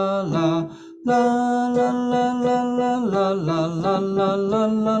la la. La la la la la la la la la la la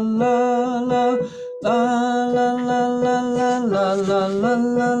la. La la la la la la la la la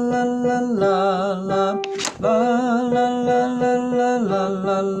la la la. La la la la la la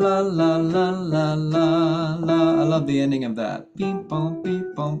la la la la la. I love the ending of that. Beep bum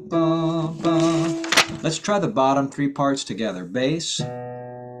beep bum bum bum. Let's try the bottom 3 parts together. Bass,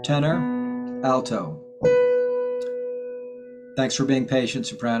 tenor, alto. Thanks for being patient,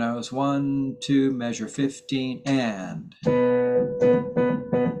 sopranos. 1, 2, measure 15, and.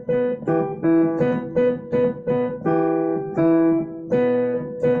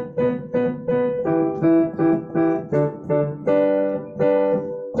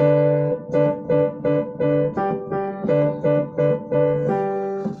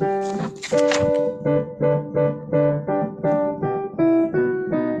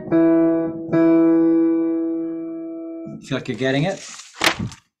 Feel like you're getting it?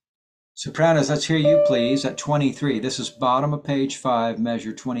 Sopranos, let's hear you, please, at 23. This is bottom of page 5,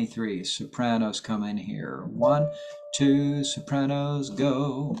 measure 23. Sopranos come in here. 1, 2, sopranos,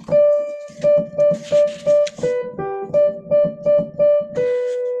 go.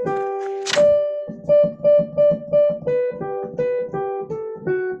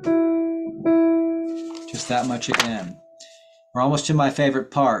 Just that much again. We're almost to my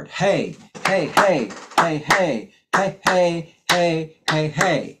favorite part. Hey, hey, hey, hey, hey, hey, hey, hey, hey,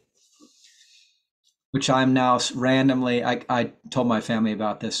 hey. Which I'm now randomly, I told my family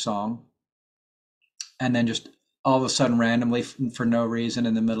about this song. And then just all of a sudden, randomly, for no reason,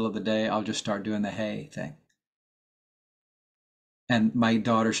 in the middle of the day, I'll just start doing the hey thing. And my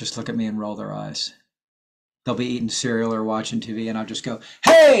daughters just look at me and roll their eyes. They'll be eating cereal or watching TV, and I'll just go,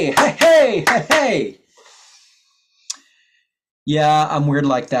 hey, hey, hey, hey, hey. Yeah, I'm weird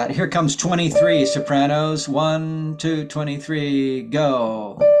like that. Here comes 23, sopranos. 1, 2, 23,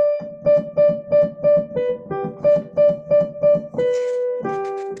 go.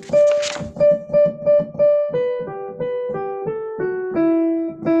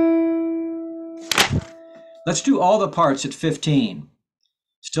 Let's do all the parts at 15.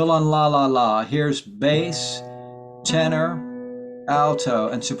 Still on la la la. Here's bass, tenor, alto,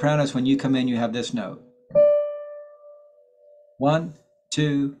 and sopranos. When you come in, you have this note. 1,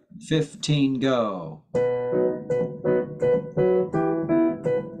 2, 15, go.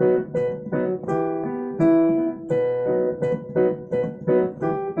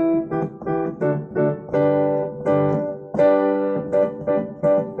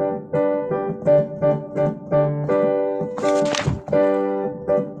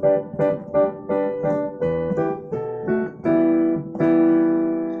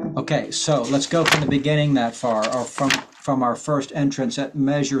 Okay, so let's go from the beginning that far, or from our first entrance at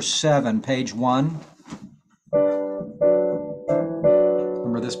measure 7, page 1.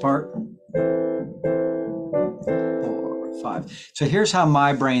 Remember this part? 4, 5. So here's how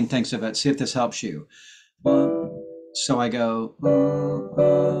my brain thinks of it. See if this helps you. So I go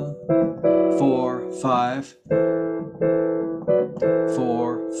 4, 5,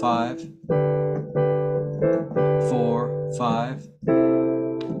 4, 5, 4, 5,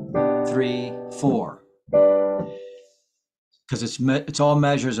 3, 4. Because because it's all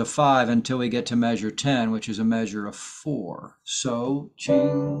measures of 5 until we get to measure 10, which is a measure of 4. So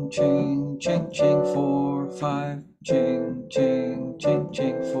ching, ching, ching, ching, 4, 5, ching, ching, ching,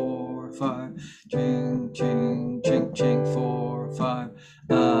 ching, 4, 5, ching, ching, ching, ching, 4, 5,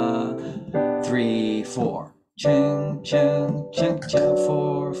 3, 4. Ching, ching, ching, ching,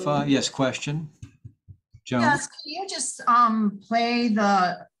 4, 5. Yes, question? Joan? Yes, can you just play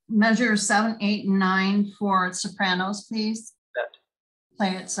the measure 7, 8, and 9 for sopranos, please? Bet.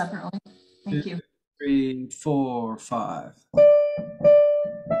 Play it separately. Thank you. 3, 4, 5.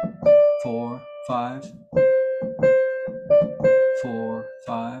 4, 5. 4,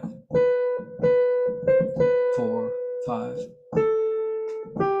 5. 4, 5.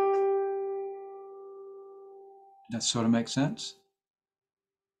 That sort of makes sense?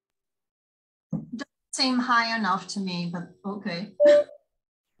 Seem high enough to me, but okay.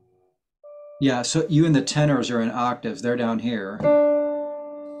 Yeah, so you and the tenors are in octaves. They're down here,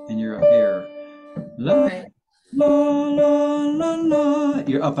 and you're up here. La, Okay. la, la, la, la.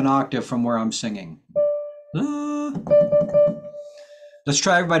 You're up an octave from where I'm singing. La. Let's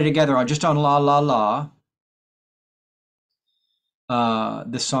try everybody together on just on la, la, la.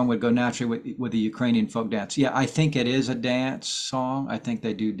 This song would go naturally with the Ukrainian folk dance. Yeah, I think it is a dance song. I think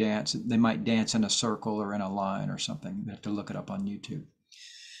they do dance. They might dance in a circle or in a line or something. You have to look it up on YouTube.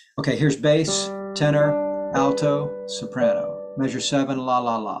 Okay, here's bass, tenor, alto, soprano. Measure 7, la,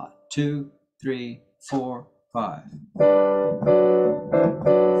 la, la. 2, 3, 4, 5.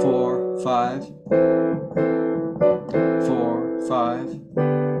 4, 5. 4, 5.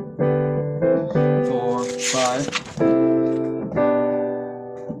 4, 5.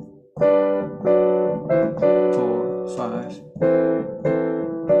 4, 5.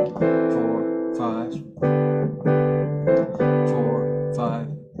 4, 5. 4, 5.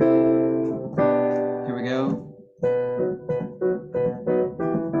 Here we go.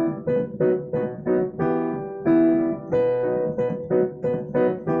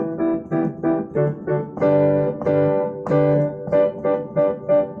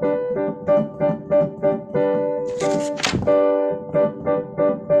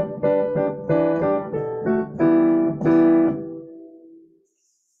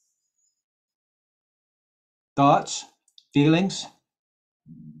 Thoughts? Feelings?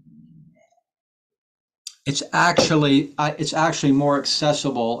 It's actually more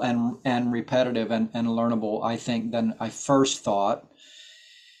accessible and repetitive and learnable, I think, than I first thought,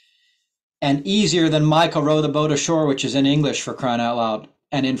 and easier than Michael Row the Boat Ashore, which is in English for crying out loud,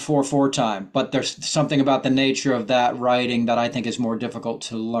 and in 4/4 time. But there's something about the nature of that writing that I think is more difficult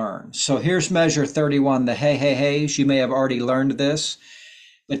to learn. So here's measure 31, the hey, hey, heys. You may have already learned this.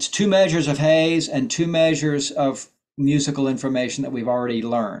 It's 2 measures of heys and 2 measures of musical information that we've already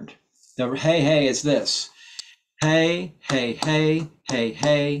learned. The hey, hey is this. Hey, hey, hey, hey,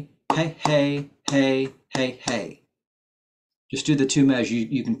 hey, hey, hey, hey, hey, hey. Just do the 2 measures.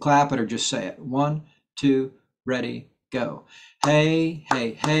 You can clap it or just say it. 1, 2, ready, go. Hey,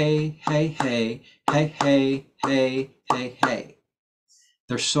 hey, hey, hey, hey, hey, hey, hey, hey, hey.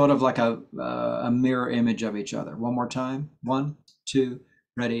 They're sort of like a mirror image of each other. One more time. 1, 2,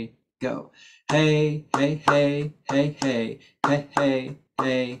 ready, go. Hey, hey, hey, hey, hey, hey, hey,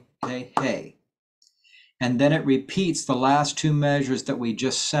 hey, hey, hey. And then it repeats the last 2 measures that we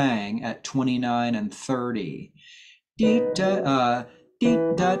just sang at 29 and 30. Dee da, dee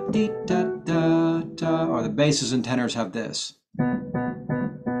da, dee da, da, da. Or the basses and tenors have this.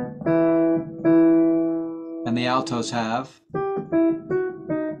 And the altos have,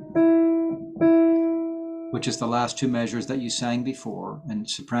 which is the last 2 measures that you sang before, and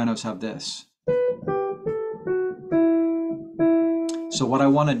sopranos have this. So what I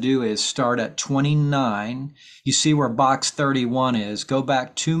want to do is start at 29. You see where box 31 is. Go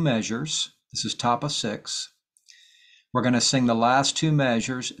back 2 measures. This is top of 6. We're going to sing the last 2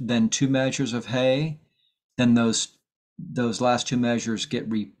 measures, then 2 measures of hey. Then those last 2 measures get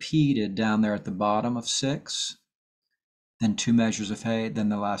repeated down there at the bottom of 6. Then 2 measures of hey, then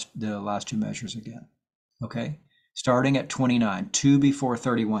the last 2 measures again. Okay? Starting at 29, 2 before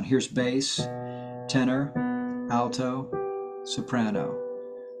 31. Here's bass, tenor, alto, soprano.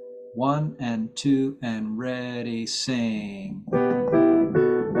 1 and 2 and ready, sing.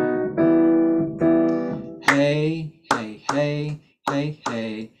 Hey, hey, hey, hey,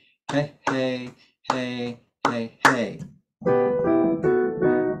 hey, hey, hey, hey, hey, hey.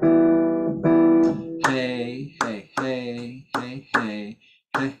 Hey, hey, hey, hey, hey, hey,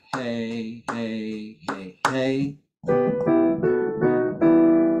 hey, hey, hey, hey.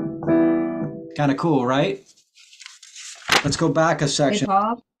 Kind of cool, right? Let's go back a Hey, section.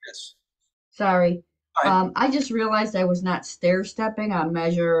 Paul, Yes. sorry. All right. I just realized I was not stair stepping on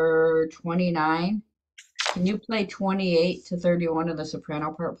measure 29. Can you play 28 to 31 of the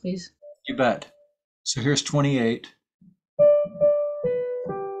soprano part, please? You bet. So here's 28.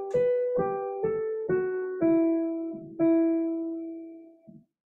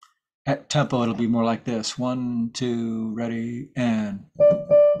 At tempo, it'll be more like this. 1, 2, ready, and.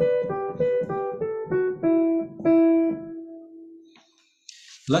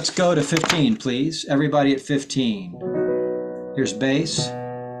 Let's go to 15, please. Everybody at 15. Here's bass,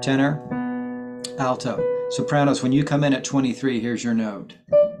 tenor, alto. Sopranos, when you come in at 23, here's your note.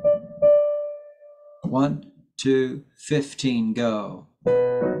 1, 2, 15, go.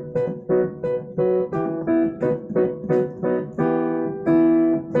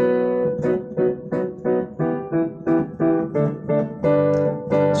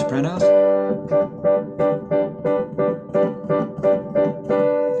 Sopranos.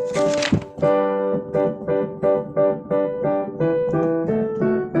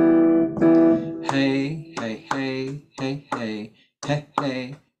 Hey, hey, hey, hey, hey, hey,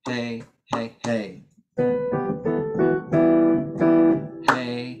 hey, hey, hey, hey.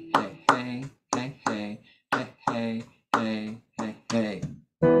 Hey, hey, hey, hey, hey, hey, hey, hey, hey, hey.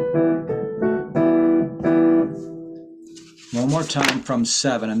 One more time from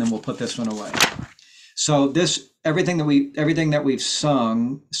 7, and then we'll put this one away. So this everything that we've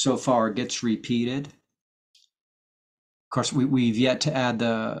sung so far gets repeated. Of course, we've yet to add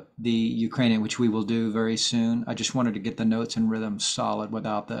the Ukrainian, which we will do very soon. I just wanted to get the notes and rhythm solid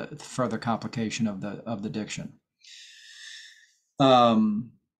without the further complication of the diction.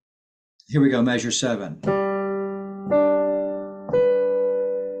 Here we go, measure 7.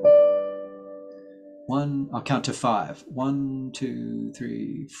 1, I'll count to 5. 1, 2,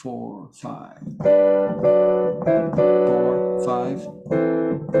 3, 4, 5. 4, 5. 4,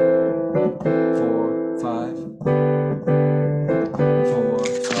 5. 4,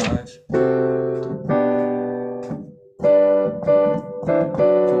 5.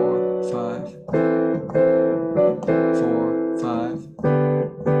 4, 5. 4, 5.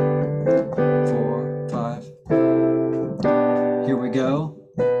 4, 5. Here we go.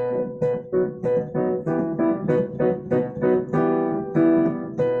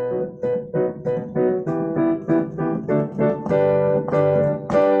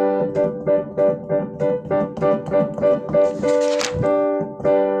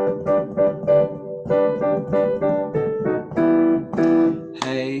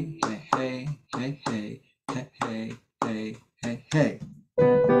 Hey, hey, hey, hey, hey, hey, hey, hey, hey, hey.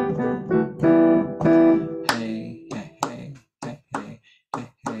 Hey, hey, hey, hey, hey,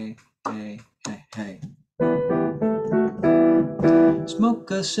 hey, hey, hey, hey.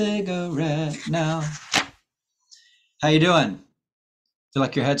 Smoke a cigarette now. How you doing? Feel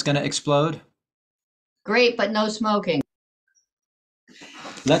like your head's gonna explode? Great, but no smoking.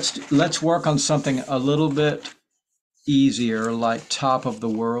 Let's work on something a little bit easier, like Top of the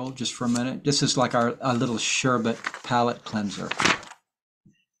World, just for a minute. This is like our little sherbet palate cleanser,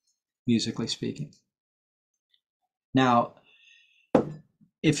 musically speaking. Now,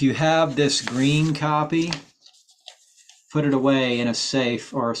 if you have this green copy, put it away in a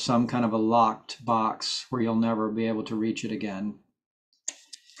safe or some kind of a locked box where you'll never be able to reach it again,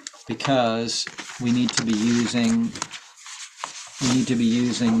 because we need to be using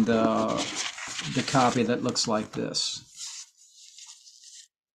the copy that looks like this.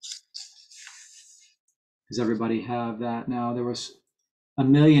 Does everybody have that now? There was a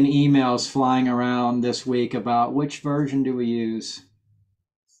million emails flying around this week about which version do we use.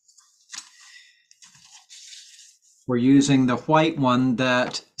 We're using the white one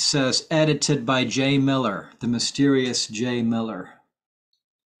that says edited by J. Miller, the mysterious J. Miller.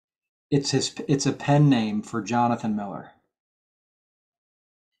 It's a pen name for Jonathan Miller.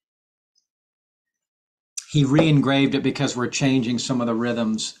 He re-engraved it because we're changing some of the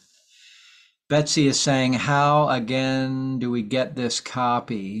rhythms. Betsy is saying, how again do we get this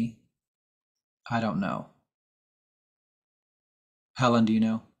copy? I don't know. Helen, do you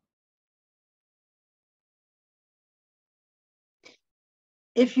know?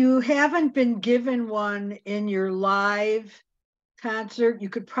 If you haven't been given one in your live concert, you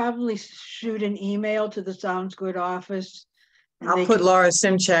could probably shoot an email to the Sounds Good office. I'll put Laura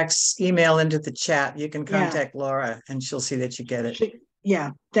Simchak's email into the chat. You can Yeah. contact Laura and she'll see that you get it.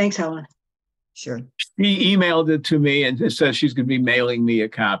 Yeah, thanks, Helen. Sure. She emailed it to me and it says she's going to be mailing me a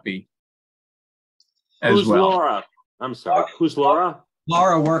copy as Who's well. Laura? I'm sorry. Who's Laura?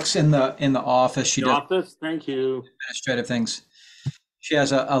 Laura works in the office. She The does office? Thank you. administrative things. She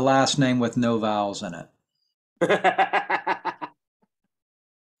has a last name with no vowels in it.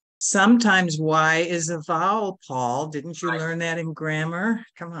 Sometimes Y is a vowel, Paul. Didn't you learn that in grammar?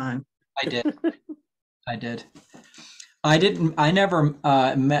 Come on. I did. I did. I never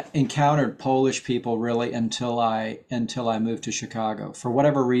encountered Polish people really until I moved to Chicago. For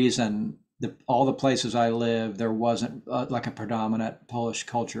whatever reason, all the places I lived, there wasn't like a predominant Polish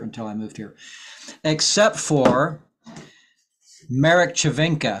culture until I moved here, except for Marek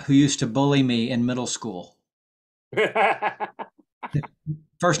Chavinka, who used to bully me in middle school.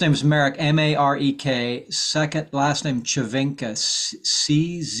 First name is Marek, Marek. Last name Chavinka,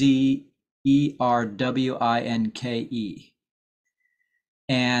 Czerwinke.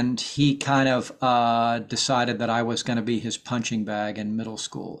 And he kind of decided that I was going to be his punching bag in middle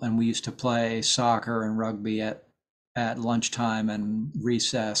school. And we used to play soccer and rugby at lunchtime and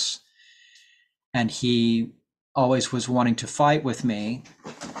recess. And he always was wanting to fight with me.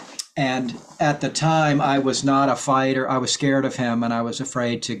 And at the time, I was not a fighter. I was scared of him, and I was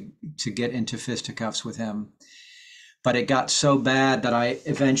afraid to get into fisticuffs with him. But it got so bad that I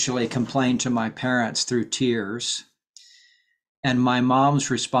eventually complained to my parents through tears. And my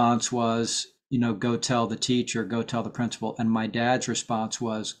mom's response was, go tell the teacher, go tell the principal. And my dad's response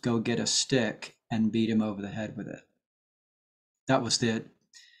was, go get a stick and beat him over the head with it. That was the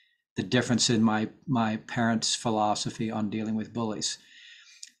difference in my parents' philosophy on dealing with bullies.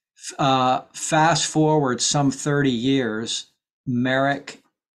 Fast forward some 30 years, Marek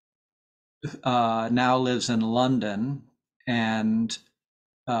now lives in London and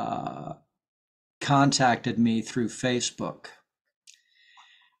contacted me through Facebook.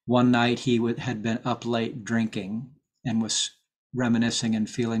 One night he had been up late drinking and was reminiscing and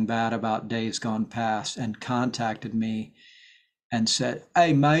feeling bad about days gone past, and contacted me and said,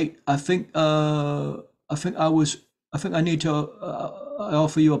 "Hey mate, I think I need to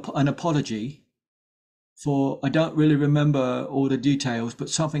offer you an apology for, I don't really remember all the details, but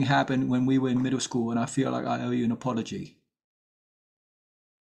something happened when we were in middle school and I feel like I owe you an apology."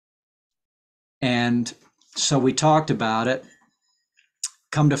 And so we talked about it.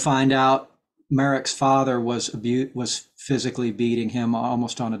 Come to find out, Marek's father was physically beating him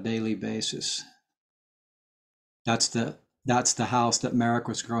almost on a daily basis. That's the house that Marek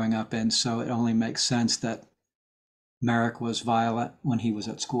was growing up in. So it only makes sense that Marek was violent when he was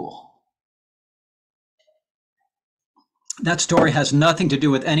at school. That story has nothing to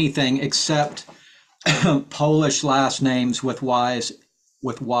do with anything except Polish last names with Y's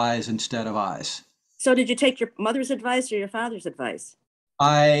instead of I's. So did you take your mother's advice or your father's advice?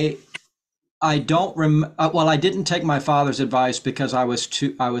 I don't well, I didn't take my father's advice because I was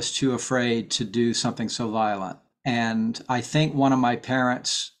too afraid to do something so violent. And I think one of my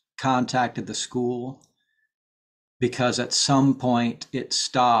parents contacted the school because at some point it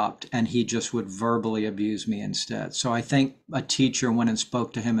stopped and he just would verbally abuse me instead. So I think a teacher went and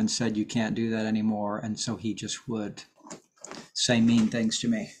spoke to him and said, "You can't do that anymore." And so he just would say mean things to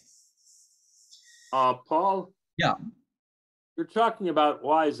me. Paul? Yeah. You're talking about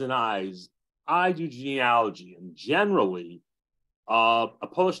Y's and I's. I do genealogy, and generally, a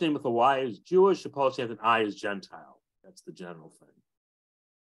Polish name with a Y is Jewish, a Polish name with an I is Gentile. That's the general thing.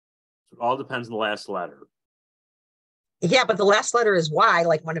 So it all depends on the last letter. Yeah, but the last letter is Y,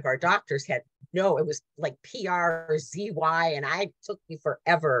 like one of our doctors had. No, it was like PRZY, and I took me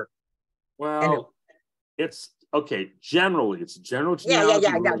forever. Well, it's okay. Generally, it's a general genealogy.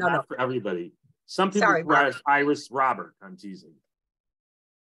 Yeah. No. Not for everybody. Some people require Iris Robert. I'm teasing.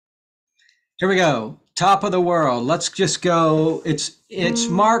 Here we go. Top of the world. Let's just go. It's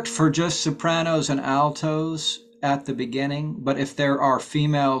marked for just sopranos and altos at the beginning, but if there are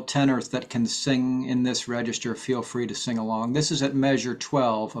female tenors that can sing in this register, feel free to sing along. This is at measure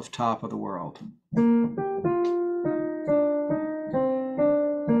 12 of Top of the World.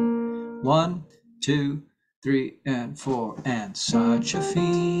 1, 2, 3, and 4, and such a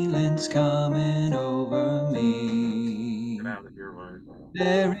feeling's coming over me. Get out of here, Ryan.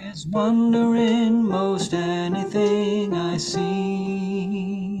 There is wonder in most anything I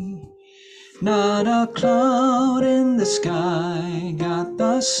see. Not a cloud in the sky, got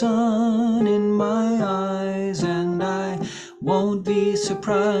the sun in my eyes, and I won't be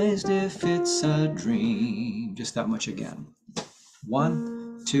surprised if it's a dream. Just that much again.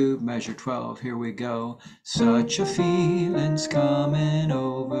 1, 2, measure 12, here we go. Such a feeling's coming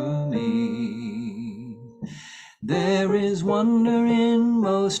over me. There is wonder in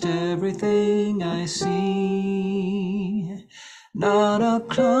most everything I see. Not a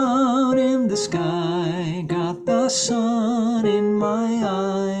cloud in the sky, got the sun in my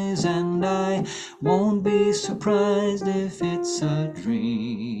eyes, and I won't be surprised if it's a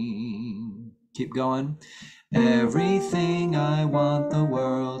dream. Keep going. Everything I want the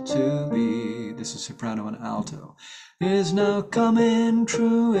world to be, this is soprano and alto, is now coming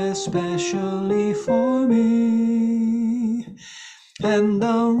true, especially for me. And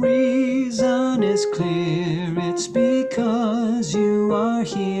the reason is clear, it's because you are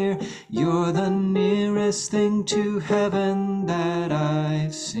here. You're the nearest thing to heaven that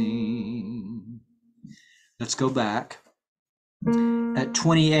I've seen. Let's go back. At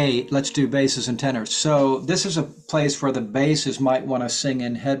 28, let's do basses and tenors. So this is a place where the basses might want to sing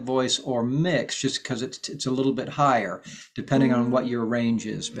in head voice or mix, just because it's a little bit higher, depending on what your range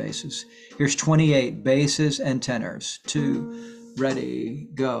is, basses. Here's 28, basses and tenors. 2, ready,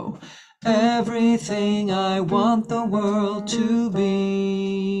 go. Everything I want the world to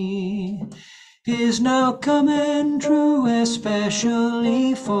be is now coming true,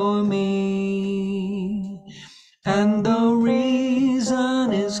 especially for me. And the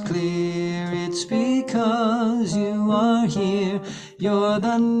reason is clear, it's because you are here. You're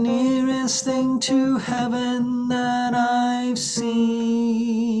the nearest thing to heaven that I've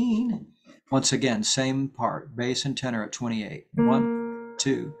seen. Once again, same part, bass and tenor at 28. 1,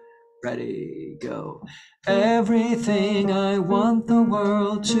 2, ready, go. Everything I want the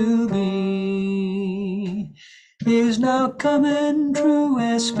world to be is now coming true,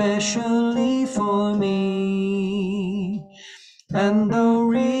 especially for me. And the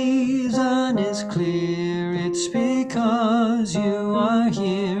reason is clear, it's because you are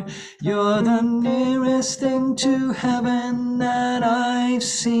here. You're the nearest thing to heaven that I've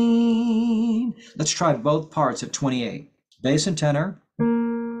seen. Let's try both parts at 28. Bass and tenor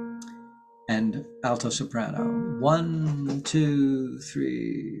and alto soprano. 1, 2,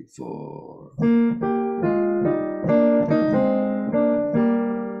 3, 4.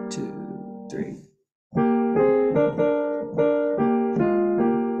 2, 3.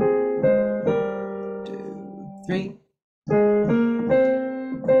 2, 3.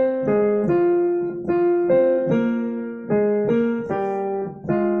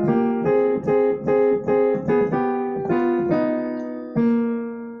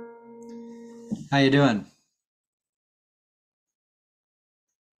 How you doing?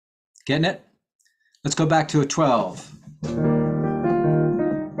 Getting it? Let's go back to a 12.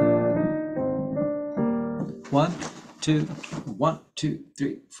 1, 2, 1, 2,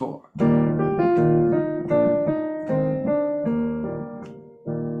 3, 4.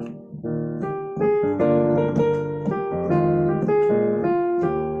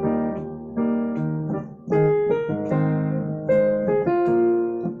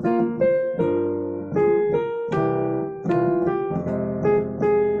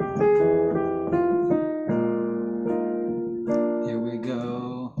 Here we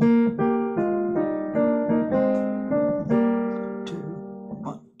go. 2,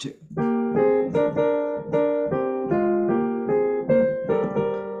 1, 2.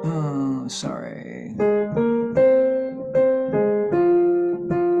 Oh, sorry.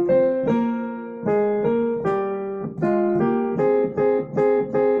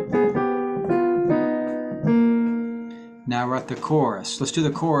 Now we're at the chorus. Let's do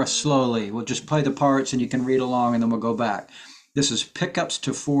the chorus slowly. We'll just play the parts and you can read along and then we'll go back. This is pickups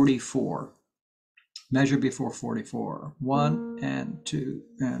to 44. Measure before 44. 1 and 2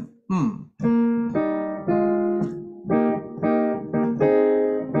 and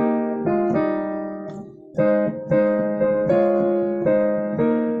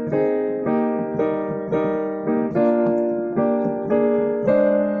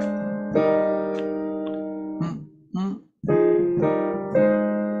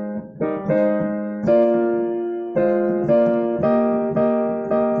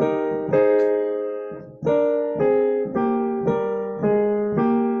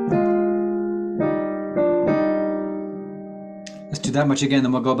that much again,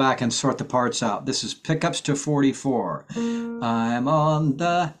 then we'll go back and sort the parts out. This is pickups to 44. I'm on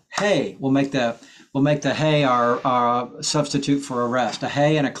the hey. We'll make the hey our substitute for a rest. A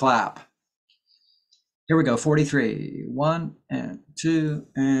hey and a clap. Here we go. 43. 1 and 2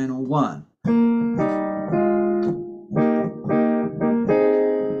 and 1.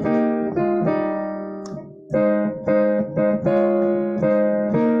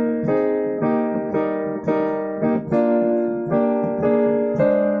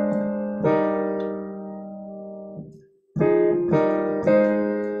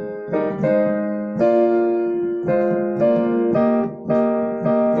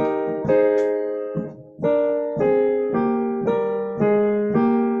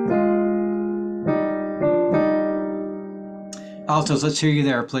 altos, let's hear you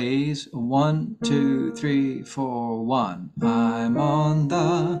there, please. 1, 2, 3, 4, 1. I'm on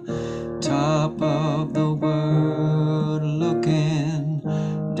the top of the world looking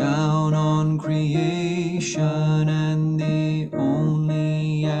down on creation, and the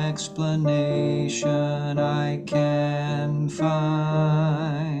only explanation I can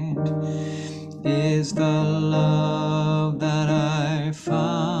find is the love that I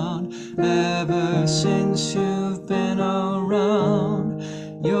found ever since you've been around.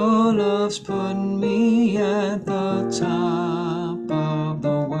 Your love's put me at the top of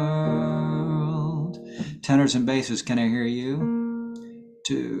the world. Tenors and basses, can I hear you?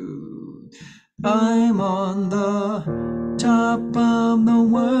 2. I'm on the top of the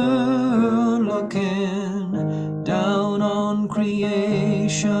world looking down on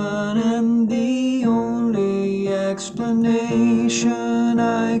creation, and the only explanation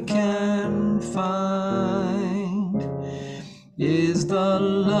I can find is the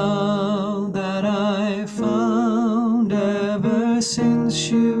love that I found ever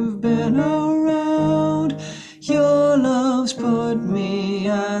since you've been around. Your love's put me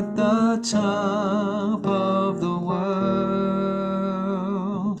at the top of the world.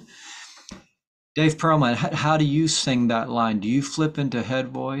 Dave Perlman, how do you sing that line? Do you flip into head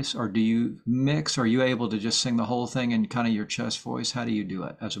voice, or do you mix? Or are you able to just sing the whole thing in kind of your chest voice? How do you do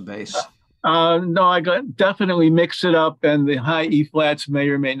it as a bass? No, I definitely mix it up, and the high E flats may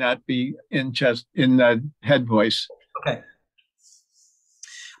or may not be in head voice. Okay.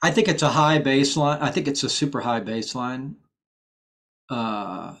 I think it's a high bass line. I think it's a super high bass line.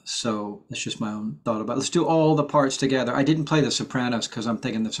 So that's just my own thought about it. Let's do all the parts together. I didn't play the sopranos because I'm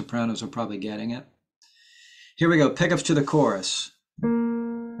thinking the sopranos are probably getting it. Here we go. Pickups to the chorus. Here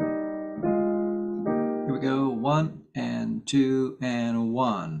we go. 1 and 2 and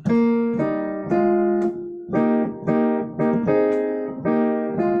 1.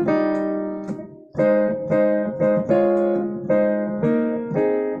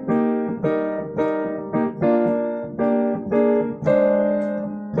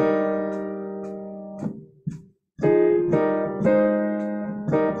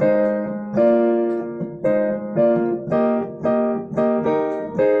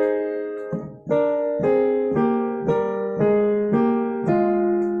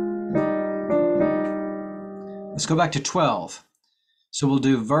 Let's go back to 12. So we'll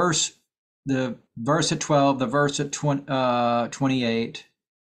do the verse at 12, the verse at 28,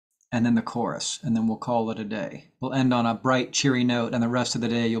 and then the chorus, and then we'll call it a day. We'll end on a bright, cheery note, and the rest of the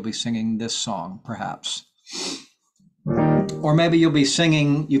day you'll be singing this song, perhaps. Or maybe you'll be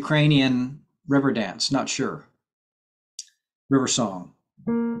singing Ukrainian river dance, not sure. River song.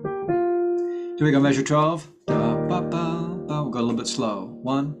 Here we go, measure 12. Da, ba, ba, ba. We'll go a little bit slow.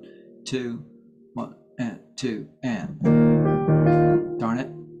 1, 2, 1, and 2, and. Darn it.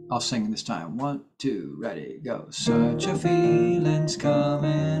 I'll sing this time. 1, 2, ready, go. Such a feeling's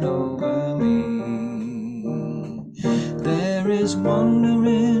coming over me. There is wonder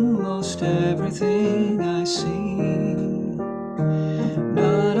in most everything I see.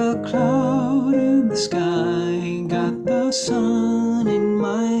 Not a cloud in the sky, got the sun in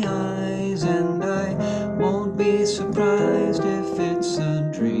my eyes, and I won't be surprised if it's a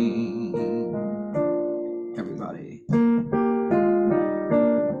dream. Everybody.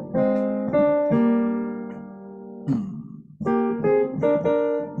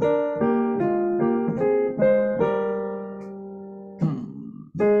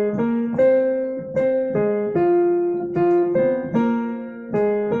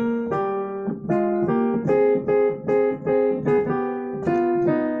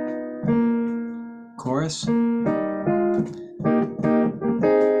 Chorus.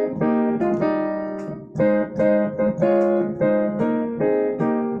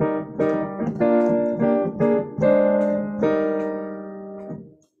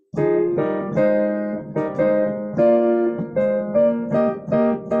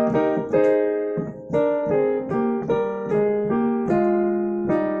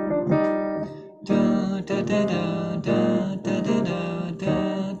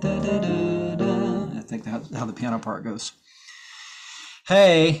 I think that's how the piano part goes.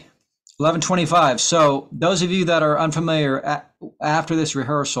 Hey, 11:25. So those of you that are unfamiliar, after this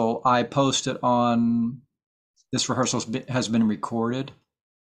rehearsal, I posted on, this rehearsal has been recorded,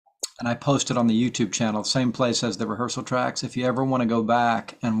 and I posted on the YouTube channel, same place as the rehearsal tracks. If you ever want to go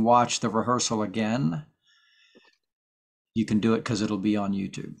back and watch the rehearsal again, you can do it because it'll be on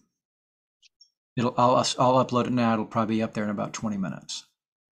YouTube. I'll upload it now. It'll probably be up there in about 20 minutes.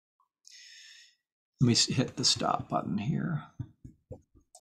 Let me hit the stop button here.